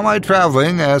 in all my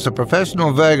traveling as a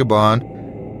professional vagabond,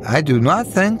 I do not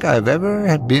think I've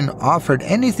ever been offered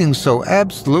anything so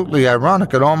absolutely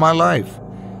ironic in all my life.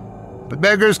 But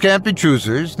beggars can't be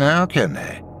choosers, now can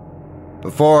they?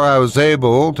 Before I was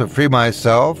able to free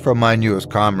myself from my newest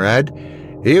comrade,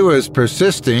 he was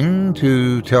persisting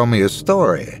to tell me a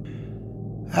story.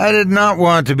 I did not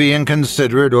want to be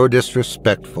inconsiderate or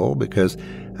disrespectful because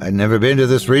I'd never been to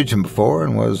this region before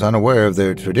and was unaware of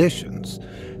their traditions.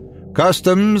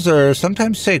 Customs are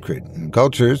sometimes sacred, and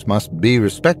cultures must be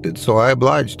respected, so I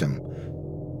obliged him.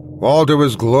 Walter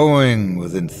was glowing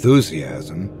with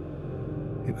enthusiasm.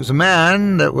 He was a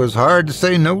man that was hard to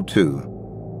say no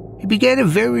to. He began a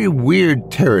very weird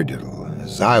taradiddle,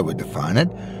 as I would define it,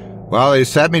 while he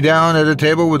sat me down at a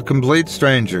table with complete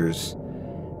strangers.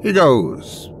 He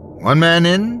goes, one man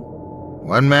in,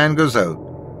 one man goes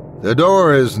out. The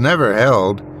door is never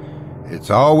held. It's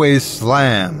always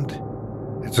slammed.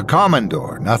 It's a common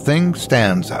door. Nothing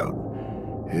stands out.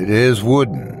 It is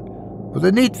wooden, with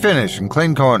a neat finish and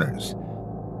clean corners.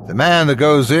 The man that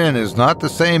goes in is not the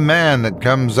same man that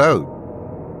comes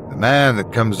out. The man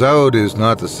that comes out is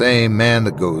not the same man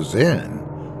that goes in.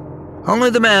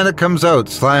 Only the man that comes out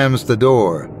slams the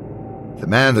door. The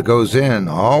man that goes in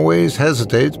always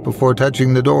hesitates before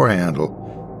touching the door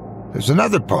handle. There's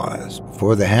another pause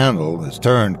before the handle is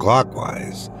turned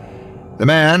clockwise. The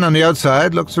man on the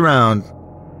outside looks around.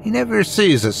 He never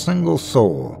sees a single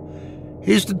soul.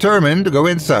 He's determined to go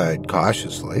inside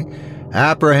cautiously,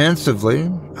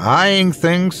 apprehensively, eyeing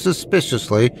things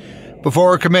suspiciously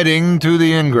before committing to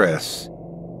the ingress.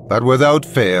 But without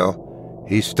fail,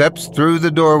 he steps through the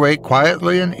doorway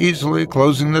quietly and easily,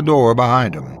 closing the door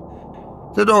behind him.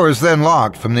 The door is then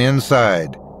locked from the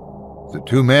inside. The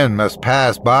two men must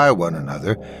pass by one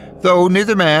another, though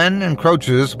neither man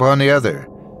encroaches upon the other.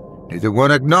 Neither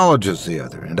one acknowledges the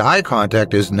other, and eye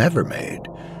contact is never made.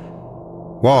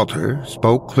 Walter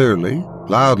spoke clearly,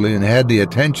 loudly, and had the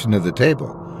attention of the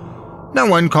table. No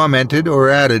one commented or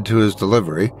added to his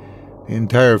delivery. The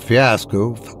entire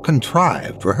fiasco felt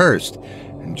contrived, rehearsed,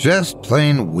 and just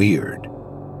plain weird.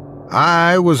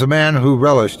 I was a man who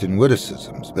relished in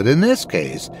witticisms, but in this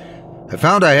case, I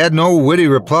found I had no witty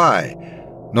reply,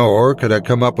 nor could I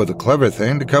come up with a clever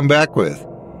thing to come back with.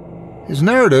 His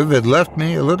narrative had left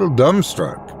me a little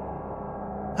dumbstruck.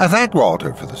 I thanked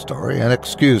Walter for the story and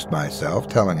excused myself,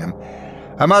 telling him,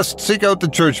 "I must seek out the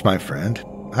church, my friend.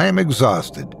 I am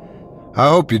exhausted. I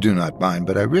hope you do not mind,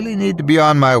 but I really need to be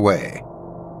on my way."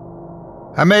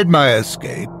 I made my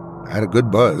escape. I had a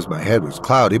good buzz. My head was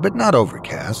cloudy, but not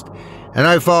overcast, and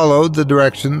I followed the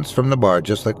directions from the bar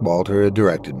just like Walter had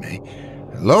directed me.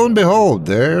 And lo and behold,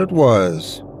 there it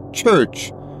was.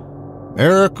 Church.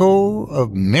 Miracle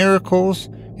of miracles,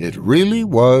 it really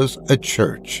was a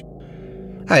church.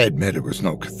 I admit it was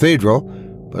no cathedral,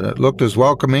 but it looked as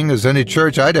welcoming as any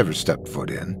church I'd ever stepped foot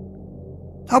in.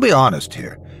 I'll be honest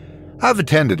here. I've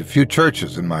attended a few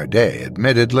churches in my day.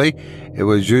 Admittedly, it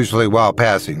was usually while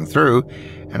passing through,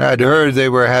 and I'd heard they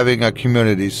were having a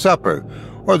community supper,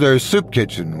 or their soup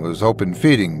kitchen was open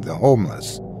feeding the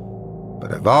homeless.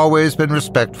 But I've always been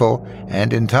respectful,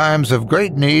 and in times of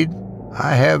great need,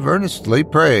 I have earnestly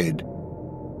prayed.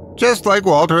 Just like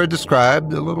Walter had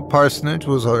described, the little parsonage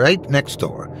was right next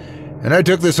door, and I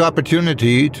took this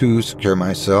opportunity to secure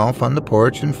myself on the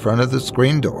porch in front of the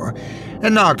screen door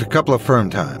and knocked a couple of firm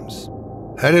times.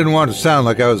 I didn't want to sound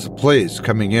like I was the police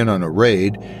coming in on a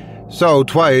raid, so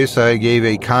twice I gave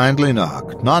a kindly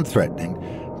knock, non-threatening,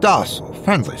 docile,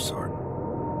 friendly sort.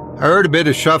 I heard a bit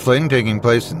of shuffling taking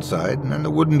place inside, and then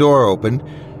the wooden door opened,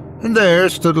 and there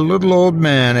stood a little old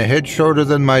man a head shorter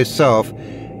than myself,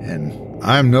 and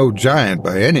I'm no giant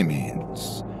by any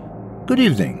means. "Good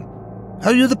evening.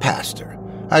 Are you the pastor?"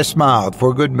 I smiled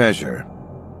for good measure.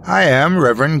 "I am,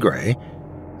 Reverend Gray."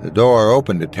 The door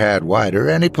opened a tad wider,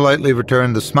 and he politely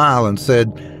returned the smile and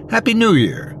said, "Happy New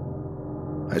Year."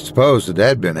 I supposed it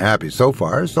had been happy so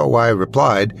far, so I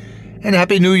replied, "And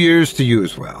Happy New Year's to you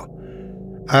as well."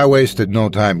 I wasted no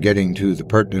time getting to the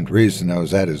pertinent reason I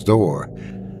was at his door.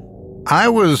 I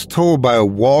was told by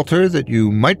Walter that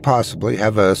you might possibly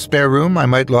have a spare room I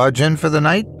might lodge in for the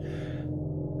night.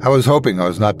 I was hoping I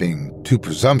was not being too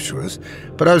presumptuous,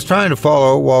 but I was trying to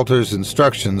follow Walter's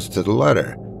instructions to the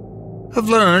letter. I've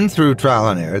learned through trial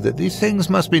and error that these things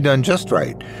must be done just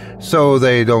right, so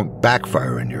they don't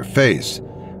backfire in your face.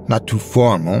 Not too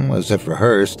formal, as if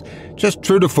rehearsed, just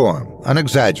true to form,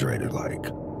 unexaggerated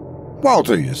like.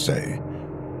 Walter, you say?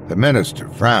 The minister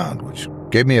frowned, which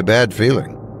gave me a bad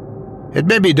feeling. It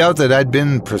made me doubt that I'd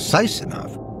been precise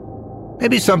enough.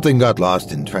 Maybe something got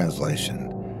lost in translation.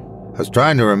 I was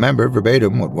trying to remember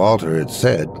verbatim what Walter had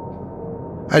said.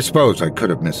 I suppose I could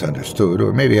have misunderstood,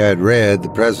 or maybe I had read the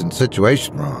present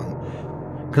situation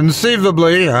wrong.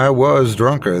 Conceivably, I was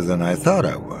drunker than I thought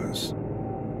I was.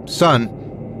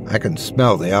 Son, I can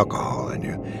smell the alcohol in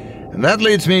you, and that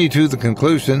leads me to the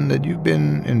conclusion that you've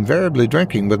been invariably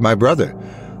drinking with my brother,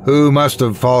 who must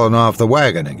have fallen off the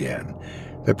wagon again.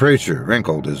 The preacher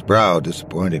wrinkled his brow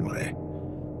disappointingly.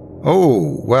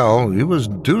 Oh, well, he was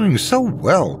doing so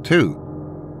well, too.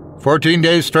 14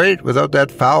 days straight without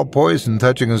that foul poison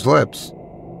touching his lips.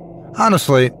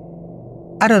 Honestly,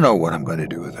 I don't know what I'm going to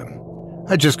do with him.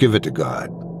 I just give it to God.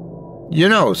 You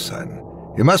know, son,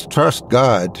 you must trust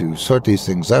God to sort these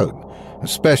things out,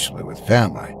 especially with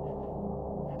family.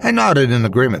 I nodded in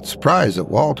agreement, surprised that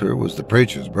Walter was the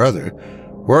preacher's brother,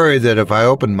 worried that if I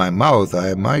opened my mouth,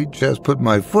 I might just put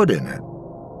my foot in it.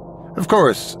 Of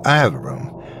course, I have a room.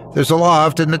 There's a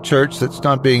loft in the church that's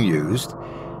not being used.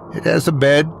 It has a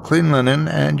bed, clean linen,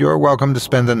 and you're welcome to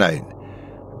spend the night.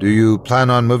 Do you plan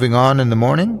on moving on in the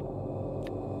morning?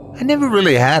 I never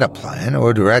really had a plan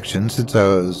or direction since I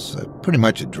was pretty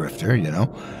much a drifter,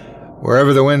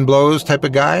 wherever the wind blows type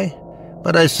of guy.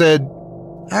 But I said,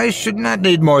 I should not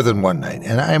need more than one night,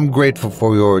 and I am grateful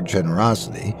for your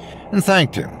generosity, and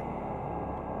thanked him.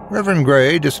 Reverend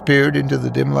Gray disappeared into the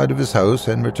dim light of his house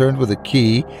and returned with a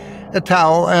key, a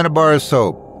towel, and a bar of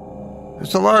soap.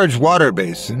 There's a large water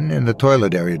basin in the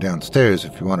toilet area downstairs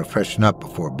if you want to freshen up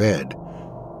before bed.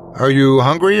 Are you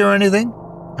hungry or anything?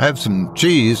 I have some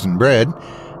cheese and bread.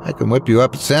 I can whip you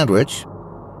up a sandwich.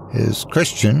 His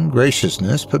Christian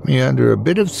graciousness put me under a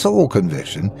bit of soul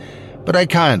conviction, but I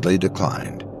kindly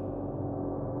declined.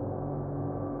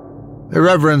 The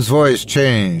Reverend's voice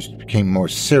changed, became more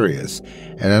serious,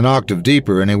 and an octave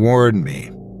deeper, and he warned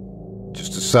me.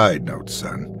 Just a side note,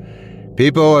 son.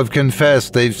 People have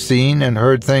confessed they've seen and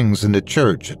heard things in the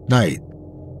church at night.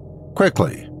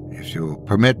 Quickly, if you'll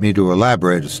permit me to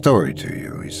elaborate a story to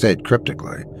you, he said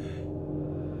cryptically.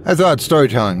 I thought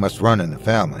storytelling must run in the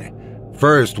family.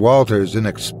 First, Walter's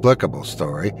inexplicable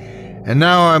story, and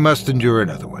now I must endure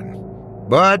another one.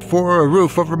 But for a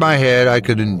roof over my head, I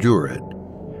could endure it.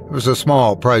 It was a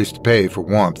small price to pay for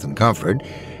warmth and comfort,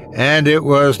 and it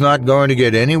was not going to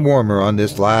get any warmer on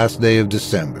this last day of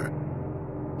December.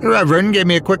 The Reverend gave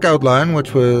me a quick outline,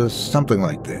 which was something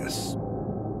like this.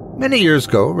 Many years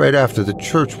ago, right after the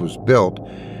church was built,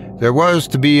 there was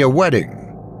to be a wedding.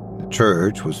 The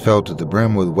church was filled to the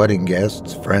brim with wedding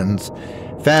guests, friends,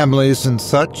 families, and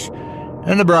such,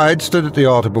 and the bride stood at the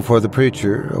altar before the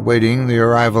preacher, awaiting the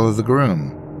arrival of the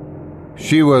groom.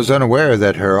 She was unaware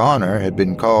that her honor had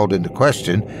been called into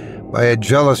question by a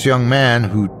jealous young man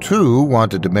who, too,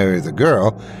 wanted to marry the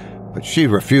girl, but she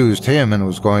refused him and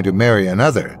was going to marry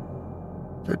another.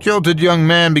 The jilted young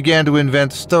man began to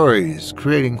invent stories,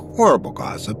 creating horrible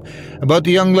gossip about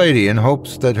the young lady in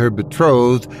hopes that her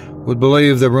betrothed would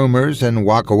believe the rumors and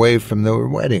walk away from their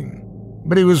wedding.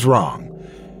 But he was wrong.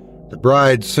 The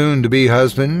bride's soon-to-be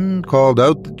husband called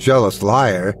out the jealous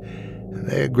liar, and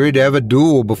they agreed to have a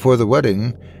duel before the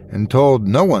wedding and told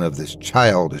no one of this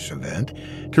childish event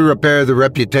to repair the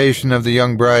reputation of the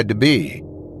young bride-to-be.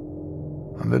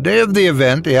 On the day of the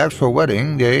event, the actual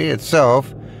wedding day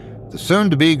itself, the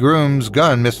soon-to-be groom's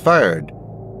gun misfired,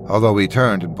 although he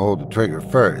turned and pulled the trigger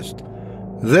first.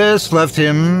 This left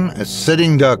him a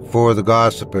sitting duck for the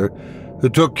gossiper, who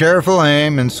took careful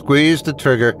aim and squeezed the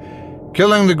trigger,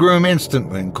 killing the groom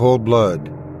instantly in cold blood.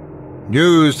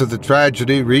 News of the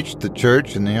tragedy reached the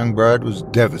church, and the young bride was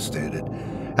devastated,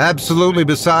 absolutely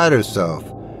beside herself.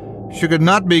 She could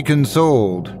not be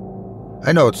consoled.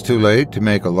 I know it's too late to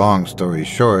make a long story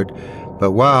short,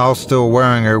 but while still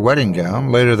wearing her wedding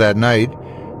gown later that night,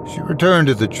 she returned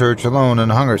to the church alone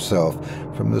and hung herself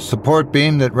from the support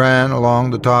beam that ran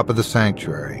along the top of the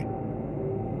sanctuary.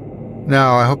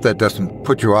 Now, I hope that doesn't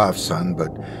put you off, son, but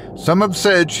some have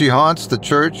said she haunts the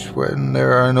church when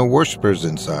there are no worshippers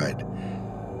inside.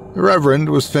 The Reverend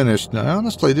was finished, and I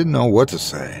honestly didn't know what to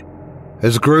say.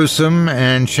 As gruesome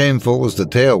and shameful as the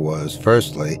tale was,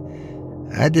 firstly,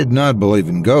 I did not believe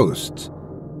in ghosts.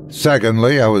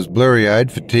 Secondly, I was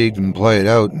blurry-eyed, fatigued, and played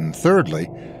out. And thirdly,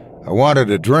 I wanted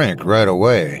a drink right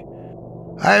away.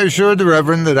 I assured the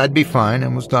Reverend that I'd be fine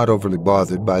and was not overly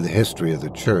bothered by the history of the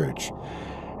church.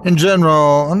 In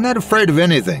general, I'm not afraid of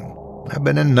anything. I've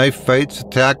been in knife fights,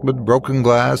 attacked with broken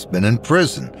glass, been in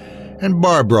prison, and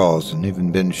bar brawls, and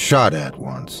even been shot at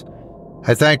once.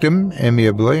 I thanked him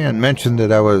amiably and mentioned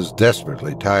that I was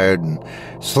desperately tired and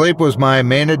sleep was my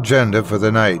main agenda for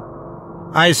the night.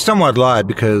 I somewhat lied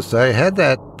because I had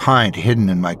that pint hidden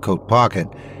in my coat pocket,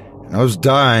 and I was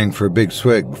dying for a big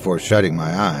swig before shutting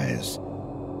my eyes.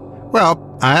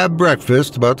 Well, I have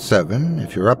breakfast about 7.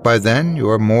 If you're up by then, you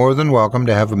are more than welcome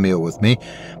to have a meal with me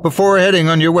before heading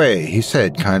on your way, he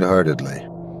said kind-heartedly.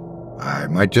 I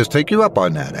might just take you up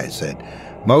on that, I said,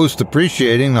 most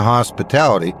appreciating the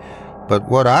hospitality, but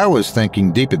what I was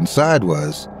thinking deep inside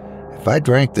was, if I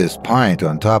drank this pint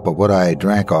on top of what I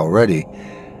drank already,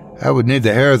 I would need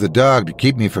the hair of the dog to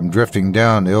keep me from drifting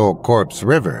down the old corpse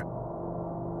river.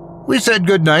 We said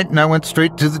goodnight and I went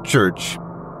straight to the church.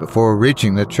 Before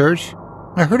reaching the church,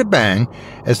 I heard a bang,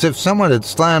 as if someone had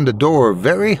slammed a door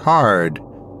very hard.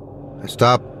 I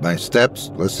stopped my steps,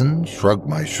 listened, shrugged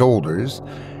my shoulders,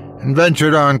 and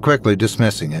ventured on quickly,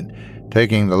 dismissing it,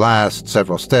 taking the last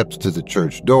several steps to the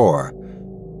church door.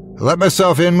 I let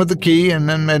myself in with the key and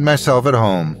then made myself at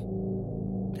home.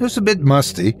 It was a bit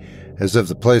musty, as if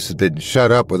the place had been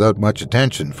shut up without much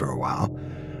attention for a while,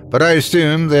 but I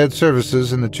assumed they had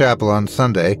services in the chapel on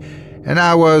Sunday, and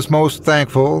I was most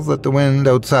thankful that the wind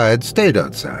outside stayed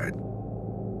outside.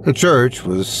 The church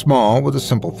was small with a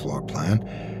simple floor plan.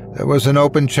 There was an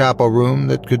open chapel room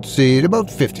that could seat about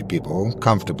 50 people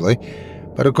comfortably,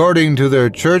 but according to their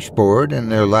church board in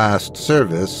their last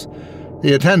service,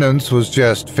 the attendance was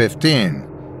just 15.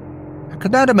 I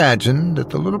could not imagine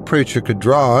that the little preacher could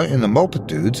draw in the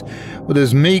multitudes with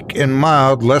his meek and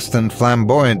mild, less than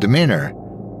flamboyant demeanor.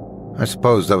 I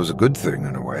suppose that was a good thing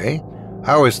in a way.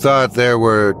 I always thought there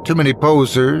were too many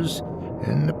posers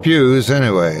in the pews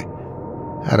anyway.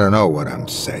 I don't know what I'm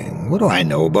saying. What do I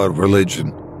know about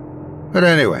religion? But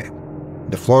anyway,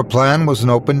 the floor plan was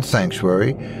an open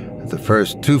sanctuary, with the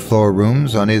first 2 floor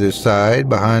rooms on either side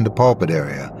behind the pulpit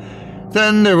area.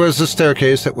 Then there was a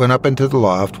staircase that went up into the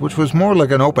loft, which was more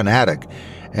like an open attic,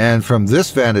 and from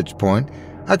this vantage point,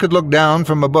 I could look down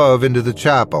from above into the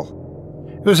chapel.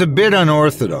 It was a bit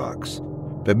unorthodox,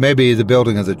 but maybe the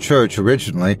building of the church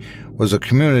originally was a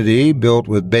community built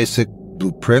with basic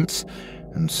blueprints,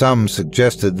 and some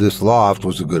suggested this loft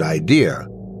was a good idea.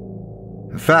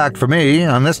 In fact, for me,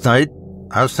 on this night,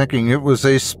 I was thinking it was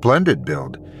a splendid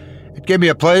build. It gave me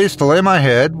a place to lay my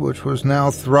head, which was now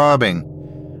throbbing.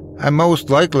 I most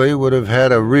likely would have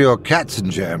had a real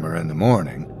katzenjammer in the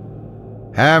morning.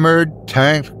 Hammered,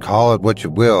 tanked, call it what you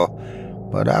will,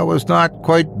 but I was not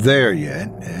quite there yet,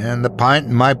 and the pint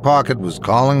in my pocket was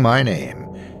calling my name.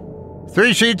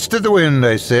 3 sheets to the wind,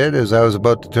 I said, as I was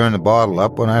about to turn the bottle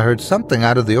up when I heard something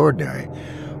out of the ordinary,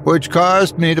 which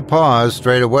caused me to pause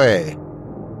straight away.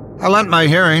 I lent my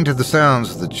hearing to the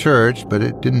sounds of the church, but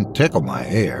it didn't tickle my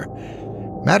ear.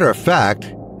 Matter of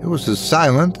fact, it was as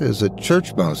silent as a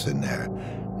church mouse in there.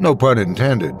 No pun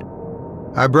intended.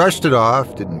 I brushed it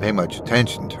off, didn't pay much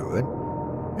attention to it.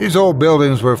 These old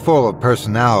buildings were full of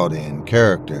personality and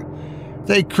character.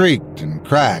 They creaked and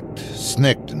cracked,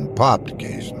 snicked and popped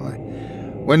occasionally.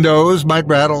 Windows might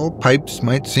rattle, pipes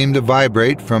might seem to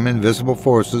vibrate from invisible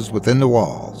forces within the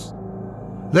walls.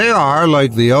 They are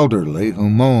like the elderly who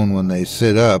moan when they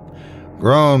sit up,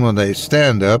 groan when they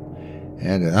stand up,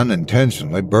 and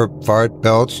unintentionally burp, fart,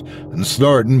 belch, and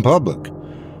snort in public.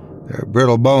 Their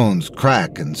brittle bones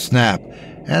crack and snap,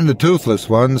 and the toothless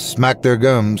ones smack their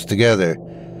gums together.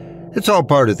 It's all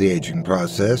part of the aging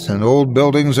process, and old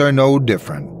buildings are no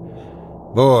different.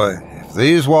 Boy, if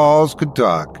these walls could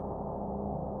talk.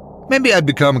 Maybe I'd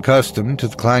become accustomed to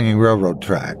the clanging railroad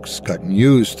tracks, gotten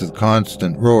used to the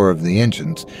constant roar of the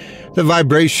engines, the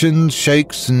vibrations,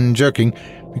 shakes, and jerking,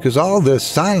 because all this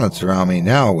silence around me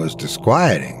now was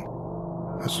disquieting.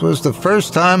 This was the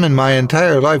first time in my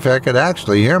entire life I could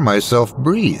actually hear myself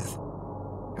breathe.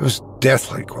 It was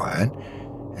deathly quiet,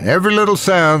 and every little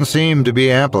sound seemed to be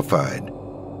amplified.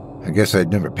 I guess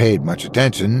I'd never paid much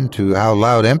attention to how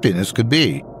loud emptiness could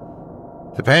be.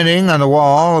 The painting on the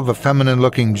wall of a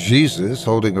feminine-looking Jesus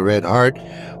holding a red heart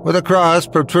with a cross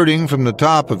protruding from the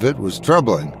top of it was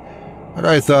troubling, but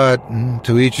I thought,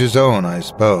 to each his own, I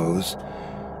suppose.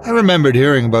 I remembered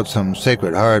hearing about some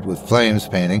Sacred Heart with Flames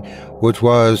painting, which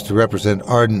was to represent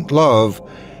ardent love,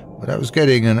 but I was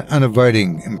getting an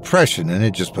uninviting impression and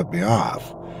it just put me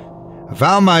off. I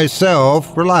found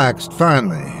myself relaxed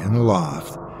finally in the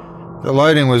loft. The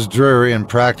lighting was dreary and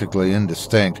practically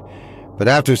indistinct, but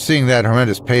after seeing that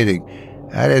horrendous painting,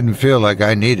 I didn't feel like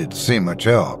I needed to see much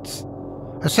else.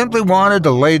 I simply wanted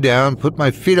to lay down, put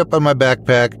my feet up on my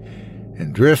backpack,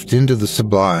 and drift into the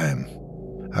sublime.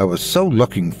 I was so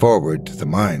looking forward to the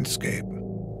mindscape.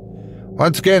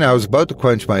 Once again, I was about to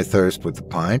quench my thirst with the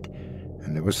pint,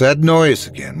 and there was that noise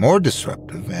again, more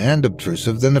disruptive and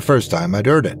obtrusive than the first time I'd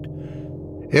heard it.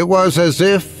 It was as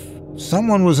if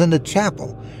someone was in the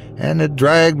chapel and had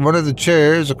dragged one of the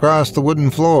chairs across the wooden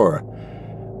floor.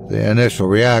 The initial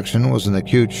reaction was an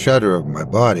acute shudder of my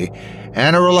body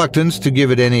and a reluctance to give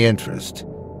it any interest.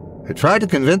 I tried to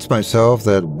convince myself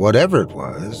that whatever it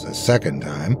was, a second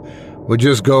time, would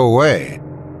just go away.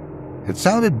 It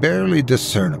sounded barely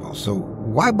discernible, so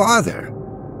why bother?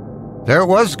 There it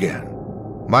was again.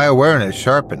 My awareness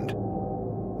sharpened.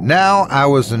 Now I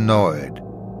was annoyed.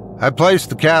 I placed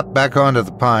the cap back onto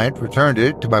the pint, returned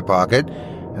it to my pocket,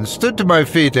 and stood to my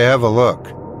feet to have a look.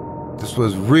 This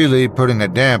was really putting a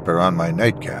damper on my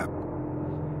nightcap.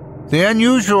 The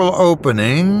unusual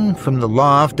opening from the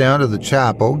loft down to the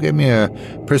chapel gave me a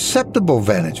perceptible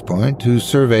vantage point to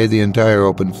survey the entire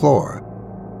open floor.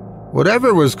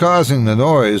 Whatever was causing the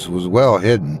noise was well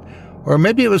hidden, or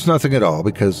maybe it was nothing at all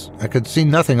because I could see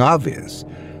nothing obvious.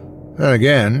 Then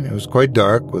again, it was quite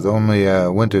dark with only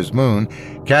a winter's moon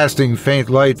casting faint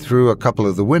light through a couple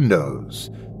of the windows.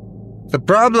 The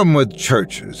problem with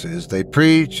churches is they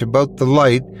preach about the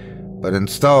light but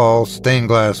install stained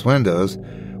glass windows,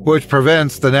 which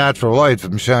prevents the natural light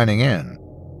from shining in.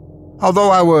 Although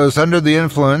I was under the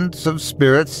influence of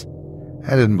spirits,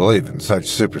 I didn't believe in such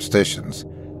superstitions.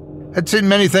 I'd seen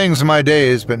many things in my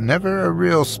days, but never a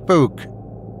real spook.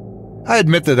 I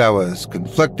admit that I was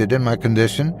conflicted in my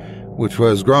condition, which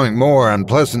was growing more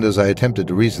unpleasant as I attempted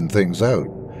to reason things out.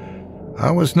 I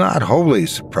was not wholly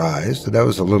surprised that I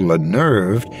was a little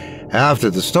unnerved after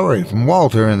the story from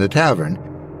Walter in the tavern,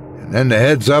 and then the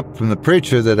heads up from the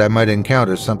preacher that I might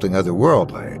encounter something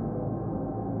otherworldly.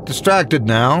 Distracted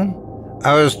now,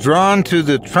 I was drawn to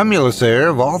the tremulous air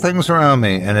of all things around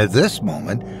me, and at this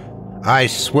moment, I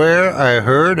swear I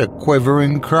heard a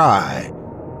quivering cry.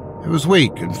 It was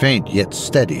weak and faint, yet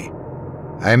steady.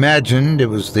 I imagined it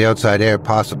was the outside air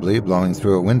possibly blowing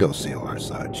through a windowsill or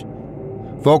such.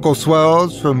 Vocal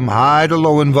swells from high to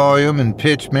low in volume and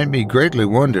pitch made me greatly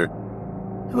wonder.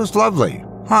 It was lovely,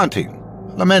 haunting,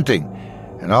 lamenting,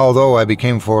 and although I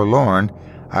became forlorn,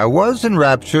 I was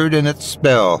enraptured in its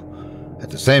spell.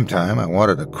 At the same time, I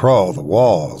wanted to crawl the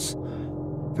walls.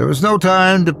 There was no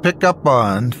time to pick up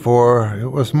on, for it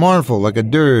was mournful like a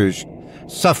dirge,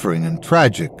 suffering and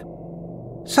tragic.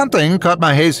 Something caught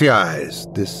my hazy eyes.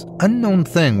 This unknown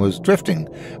thing was drifting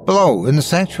below in the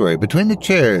sanctuary between the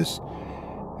chairs.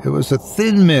 It was a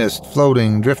thin mist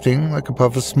floating, drifting like a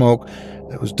puff of smoke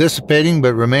that was dissipating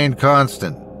but remained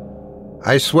constant.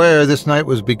 I swear this night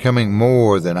was becoming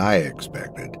more than I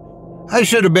expected. I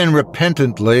should have been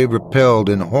repentantly repelled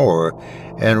in horror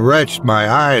and wrenched my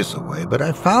eyes away, but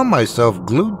I found myself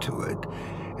glued to it,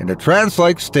 in a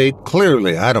trance-like state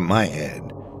clearly out of my head.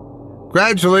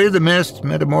 Gradually, the mist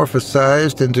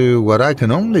metamorphosized into what I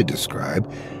can only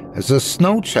describe as a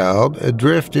snow child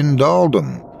adrift in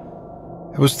dolldom.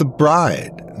 It was the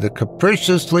bride. The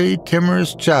capriciously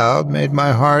timorous child made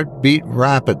my heart beat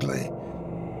rapidly.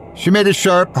 She made a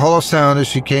sharp, hollow sound as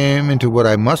she came into what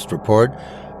I must report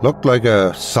looked like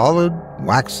a solid,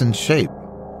 waxen shape.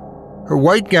 Her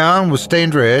white gown was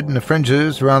stained red, and the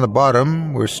fringes around the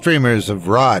bottom were streamers of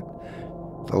rot.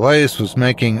 The lace was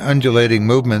making undulating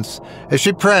movements as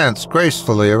she pranced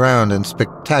gracefully around in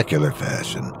spectacular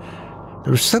fashion.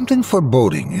 There was something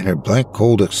foreboding in her blank,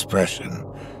 cold expression.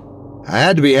 I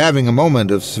had to be having a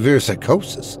moment of severe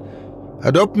psychosis.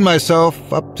 I'd opened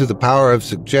myself up to the power of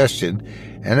suggestion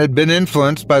and had been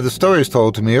influenced by the stories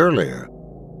told to me earlier.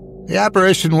 The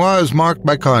apparition was marked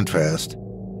by contrast.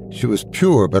 She was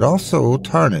pure but also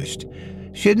tarnished.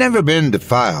 She had never been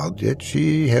defiled, yet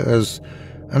she was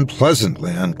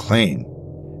unpleasantly unclean.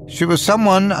 She was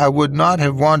someone I would not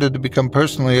have wanted to become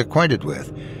personally acquainted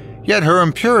with, yet her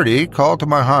impurity called to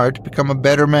my heart to become a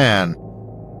better man.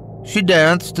 She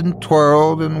danced and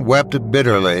twirled and wept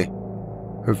bitterly.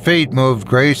 Her feet moved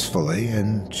gracefully,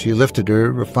 and she lifted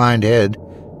her refined head,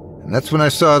 and that's when I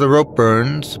saw the rope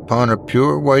burns upon her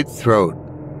pure white throat.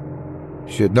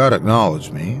 She had not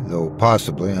acknowledged me, though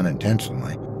possibly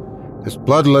unintentionally. This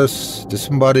bloodless,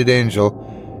 disembodied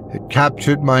angel had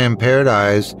captured my impaired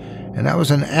eyes, and I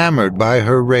was enamored by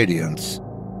her radiance.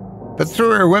 But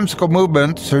through her whimsical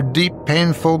movements, her deep,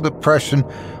 painful depression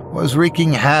was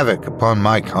wreaking havoc upon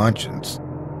my conscience.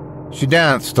 She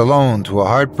danced alone to a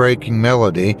heartbreaking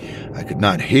melody I could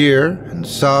not hear and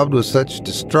sobbed with such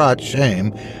distraught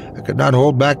shame I could not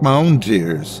hold back my own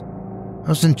tears. I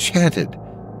was enchanted.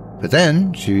 But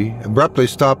then she abruptly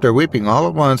stopped her weeping all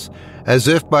at once, as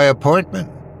if by appointment.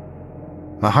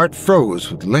 My heart froze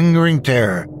with lingering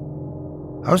terror.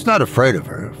 I was not afraid of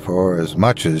her, for as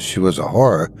much as she was a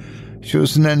horror, she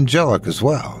was an angelic as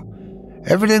well.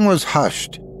 Everything was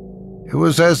hushed. It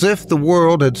was as if the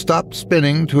world had stopped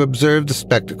spinning to observe the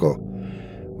spectacle.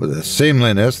 With a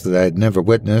seemliness that I had never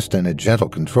witnessed and a gentle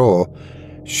control,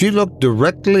 she looked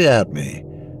directly at me,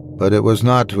 but it was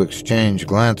not to exchange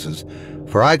glances,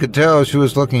 for I could tell she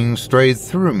was looking straight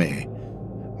through me.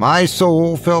 My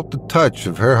soul felt the touch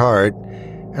of her heart,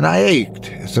 and I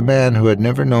ached as a man who had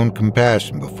never known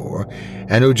compassion before,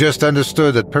 and who just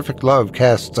understood that perfect love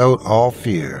casts out all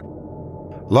fear.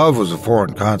 Love was a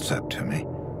foreign concept to me,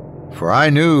 for I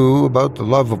knew about the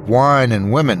love of wine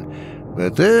and women,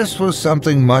 but this was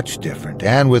something much different,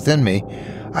 and within me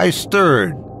I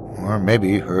stirred, or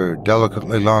maybe her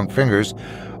delicately long fingers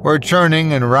were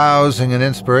churning and rousing an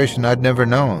inspiration I'd never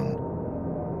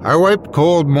known. I wiped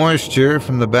cold moisture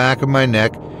from the back of my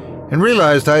neck and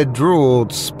realized I had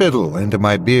drooled spittle into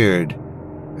my beard.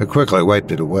 I quickly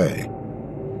wiped it away.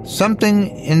 Something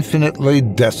infinitely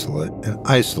desolate and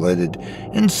isolated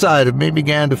inside of me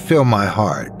began to fill my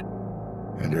heart,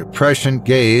 and her prescient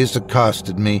gaze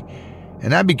accosted me,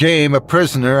 and I became a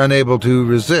prisoner unable to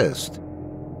resist.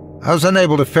 I was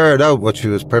unable to ferret out what she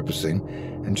was purposing,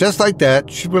 and just like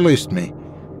that, she released me,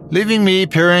 leaving me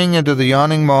peering into the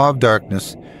yawning maw of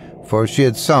darkness, for she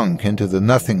had sunk into the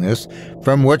nothingness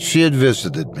from which she had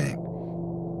visited me.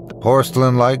 The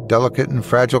porcelain-like, delicate and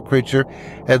fragile creature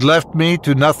had left me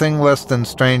to nothing less than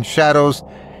strange shadows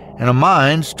and a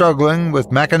mind struggling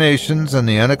with machinations and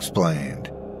the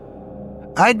unexplained.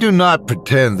 I do not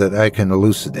pretend that I can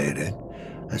elucidate it.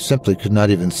 I simply could not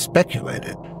even speculate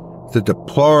it. The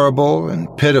deplorable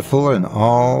and pitiful in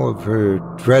all of her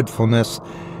dreadfulness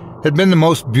had been the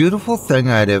most beautiful thing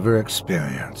I'd ever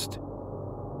experienced.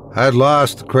 I had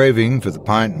lost the craving for the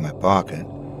pint in my pocket.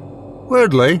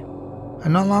 Weirdly, I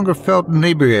no longer felt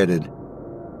inebriated.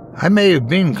 I may have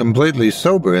been completely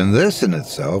sober, and this in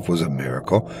itself was a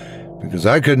miracle, because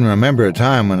I couldn't remember a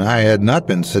time when I had not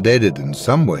been sedated in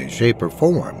some way, shape, or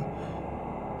form.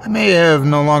 I may have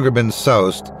no longer been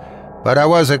soused, but I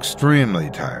was extremely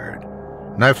tired,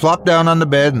 and I flopped down on the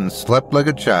bed and slept like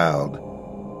a child.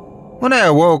 When I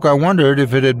awoke, I wondered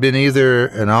if it had been either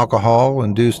an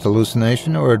alcohol-induced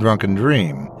hallucination or a drunken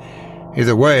dream.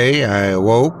 Either way, I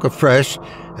awoke afresh,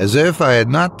 as if I had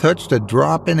not touched a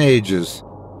drop in ages.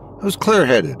 I was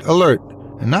clear-headed, alert,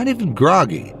 and not even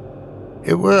groggy.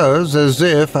 It was as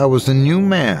if I was a new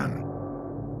man.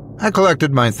 I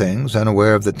collected my things,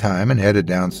 unaware of the time, and headed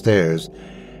downstairs.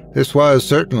 This was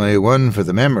certainly one for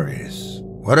the memories.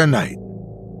 What a night.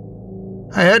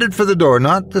 I headed for the door,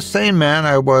 not the same man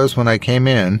I was when I came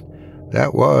in.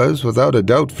 That was, without a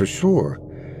doubt, for sure.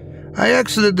 I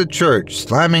exited the church,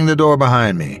 slamming the door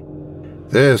behind me.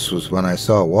 This was when I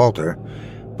saw Walter,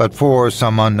 but for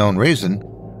some unknown reason,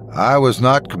 I was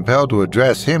not compelled to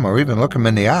address him or even look him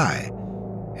in the eye.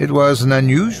 It was an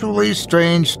unusually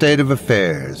strange state of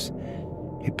affairs.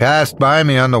 He passed by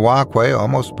me on the walkway,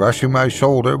 almost brushing my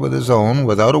shoulder with his own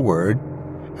without a word,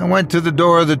 and went to the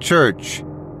door of the church.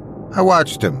 I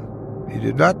watched him. He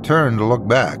did not turn to look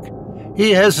back.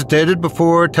 He hesitated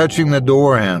before touching the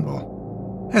door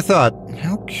handle. I thought,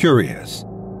 how curious.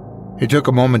 He took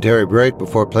a momentary break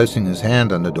before placing his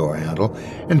hand on the door handle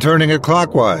and turning it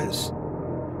clockwise.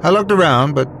 I looked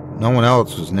around, but no one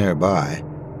else was nearby.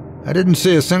 I didn't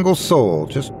see a single soul,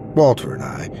 just Walter and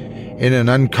I, in an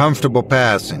uncomfortable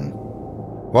passing.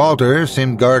 Walter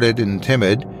seemed guarded and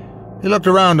timid. He looked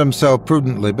around himself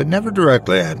prudently, but never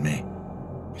directly at me.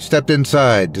 He stepped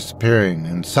inside, disappearing,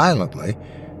 and silently,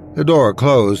 the door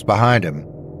closed behind him.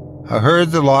 I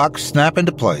heard the lock snap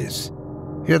into place.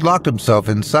 He had locked himself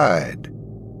inside.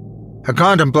 I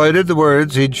contemplated the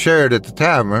words he'd shared at the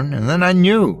tavern, and then I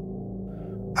knew.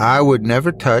 I would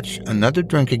never touch another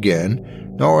drink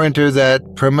again, nor enter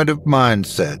that primitive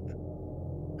mindset.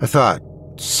 I thought,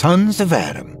 sons of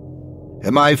Adam,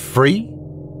 am I free?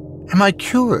 Am I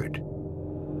cured?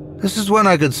 This is when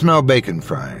I could smell bacon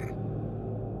frying.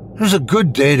 It was a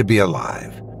good day to be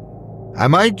alive. I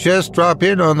might just drop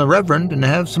in on the Reverend and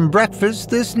have some breakfast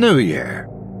this New Year.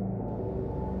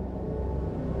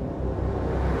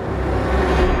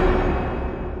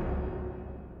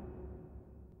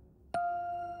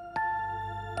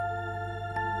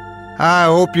 I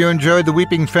hope you enjoyed The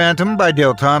Weeping Phantom by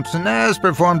Dale Thompson, as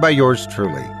performed by yours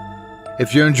truly.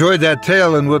 If you enjoyed that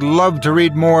tale and would love to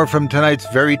read more from tonight's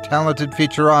very talented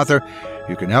feature author,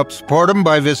 you can help support him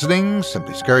by visiting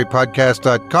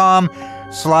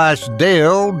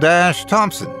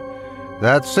simplyscarypodcast.com/Dale-Thompson.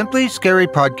 That's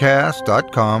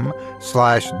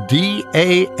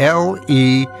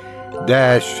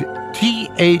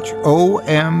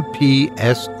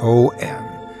simplyscarypodcast.com/DALE-THOMPSON.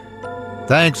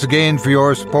 Thanks again for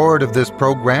your support of this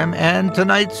program and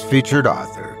tonight's featured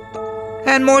author.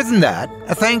 And more than that,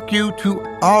 a thank you to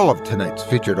all of tonight's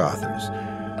featured authors.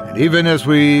 And even as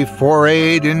we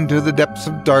forayed into the depths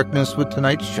of darkness with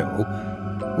tonight's show,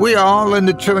 we all in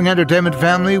the Chilling Entertainment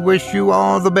family wish you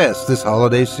all the best this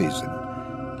holiday season.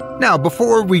 Now,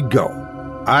 before we go,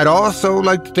 I'd also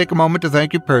like to take a moment to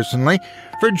thank you personally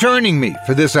for joining me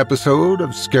for this episode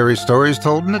of Scary Stories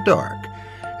Told in the Dark.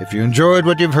 If you enjoyed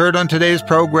what you've heard on today's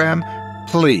program,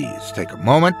 please take a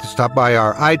moment to stop by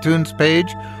our iTunes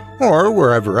page or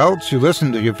wherever else you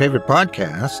listen to your favorite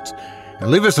podcasts and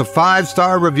leave us a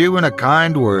 5-star review and a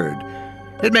kind word.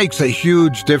 It makes a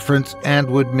huge difference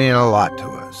and would mean a lot to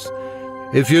us.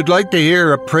 If you'd like to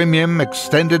hear a premium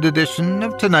extended edition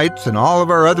of tonight's and all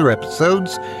of our other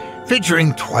episodes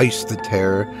featuring twice the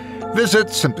terror, visit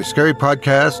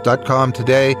simplyscarypodcast.com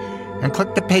today and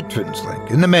click the Patrons link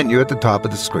in the menu at the top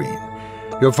of the screen.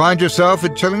 You'll find yourself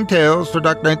at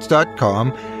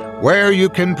chillingtalesfordarknights.com, where you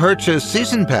can purchase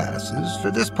season passes for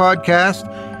this podcast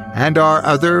and our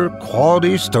other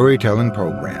quality storytelling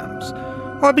programs.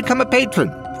 Or become a patron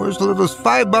for as little as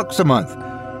 $5 a month.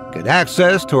 Get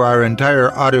access to our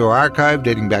entire audio archive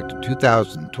dating back to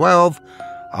 2012,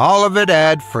 all of it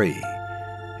ad-free.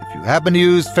 If you happen to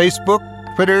use Facebook,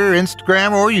 Twitter,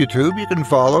 Instagram, or YouTube, you can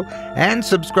follow and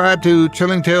subscribe to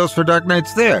Chilling Tales for Dark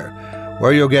Nights there,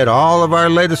 where you'll get all of our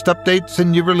latest updates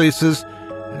and new releases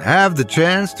and have the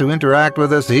chance to interact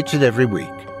with us each and every week.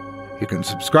 You can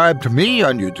subscribe to me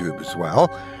on YouTube as well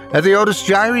at the Otis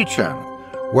Jiry channel,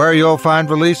 where you'll find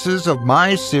releases of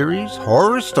my series,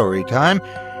 Horror Storytime,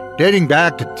 dating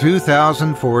back to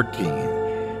 2014.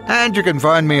 And you can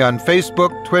find me on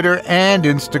Facebook, Twitter, and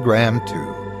Instagram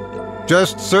too.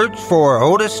 Just search for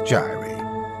Otis Jiry.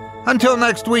 Until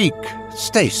next week,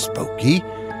 stay spooky.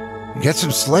 Get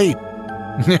some sleep,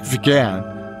 if you can.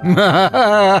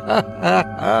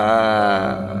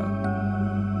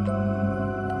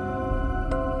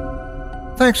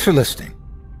 Thanks for listening.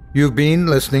 You've been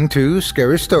listening to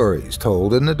Scary Stories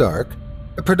Told in the Dark,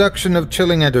 a production of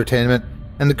Chilling Entertainment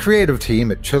and the creative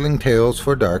team at Chilling Tales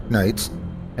for Dark Nights,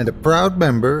 and a proud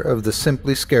member of the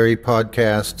Simply Scary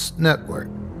Podcasts Network.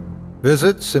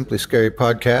 Visit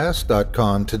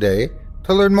simplyscarypodcast.com today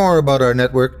to learn more about our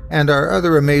network and our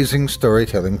other amazing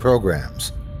storytelling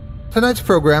programs. Tonight's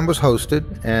program was hosted,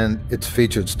 and its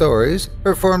featured stories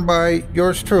performed by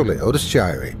yours truly, Otis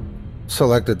Jiry.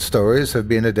 Selected stories have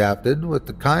been adapted with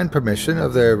the kind permission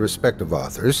of their respective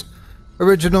authors.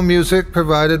 Original music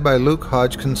provided by Luke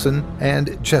Hodgkinson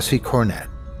and Jesse Cornett.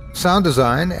 Sound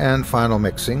design and final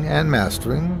mixing and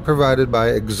mastering provided by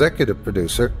executive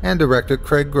producer and director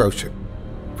Craig Groshek.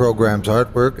 Program's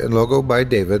artwork and logo by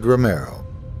David Romero.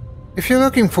 If you're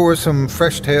looking for some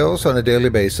fresh tales on a daily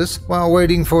basis while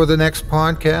waiting for the next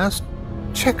podcast,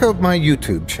 check out my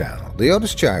YouTube channel, the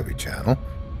Otis Jiry channel,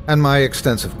 and my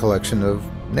extensive collection of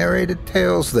narrated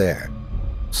tales there.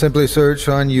 Simply search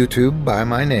on YouTube by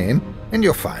my name, and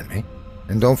you'll find me.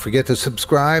 And don't forget to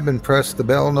subscribe and press the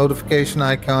bell notification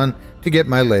icon to get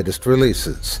my latest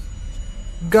releases.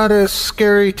 Got a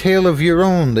scary tale of your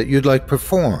own that you'd like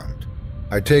performed?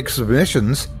 I take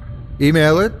submissions.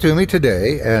 Email it to me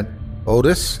today at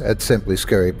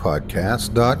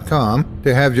otis@simplyscarypodcast.com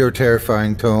to have your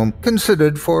terrifying tome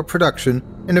considered for production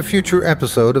in a future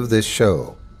episode of this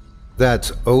show.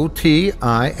 That's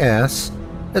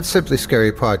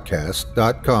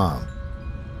OTIS@simplyscarypodcast.com.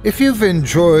 If you've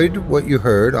enjoyed what you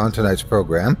heard on tonight's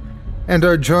program and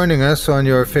are joining us on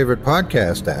your favorite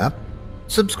podcast app,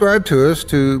 subscribe to us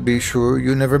to be sure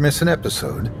you never miss an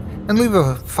episode, and leave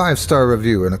a 5-star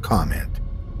review and a comment.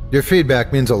 Your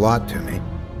feedback means a lot to me.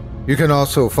 You can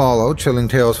also follow Chilling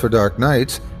Tales for Dark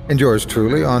Nights and yours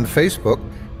truly on Facebook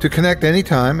to connect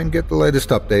anytime and get the latest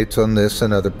updates on this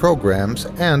and other programs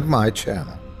and my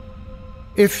channel.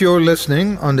 If you're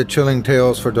listening on the Chilling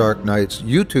Tales for Dark Nights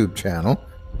YouTube channel,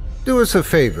 do us a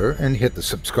favor and hit the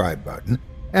subscribe button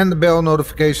and the bell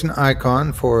notification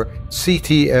icon for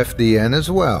CTFDN as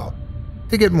well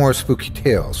to get more spooky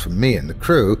tales from me and the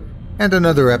crew and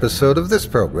another episode of this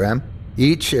program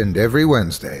each and every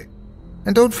Wednesday.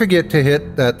 And don't forget to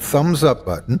hit that thumbs up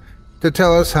button to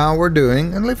tell us how we're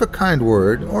doing and leave a kind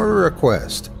word or a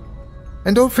request.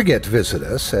 And don't forget to visit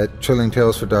us at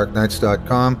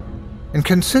chillingtalesfordarknights.com and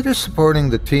consider supporting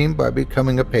the team by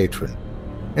becoming a patron.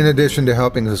 In addition to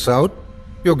helping us out,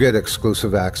 you'll get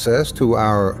exclusive access to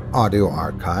our audio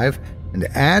archive and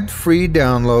ad-free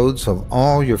downloads of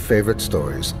all your favorite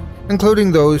stories,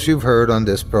 including those you've heard on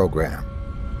this program.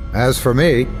 As for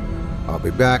me, I'll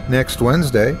be back next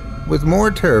Wednesday with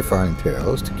more terrifying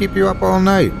tales to keep you up all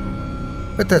night.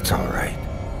 But that's all right.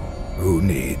 Who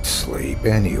needs sleep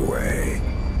anyway?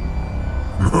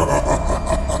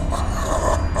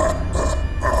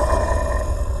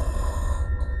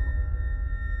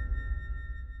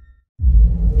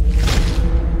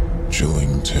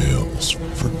 Chilling tales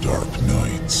for dark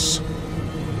nights.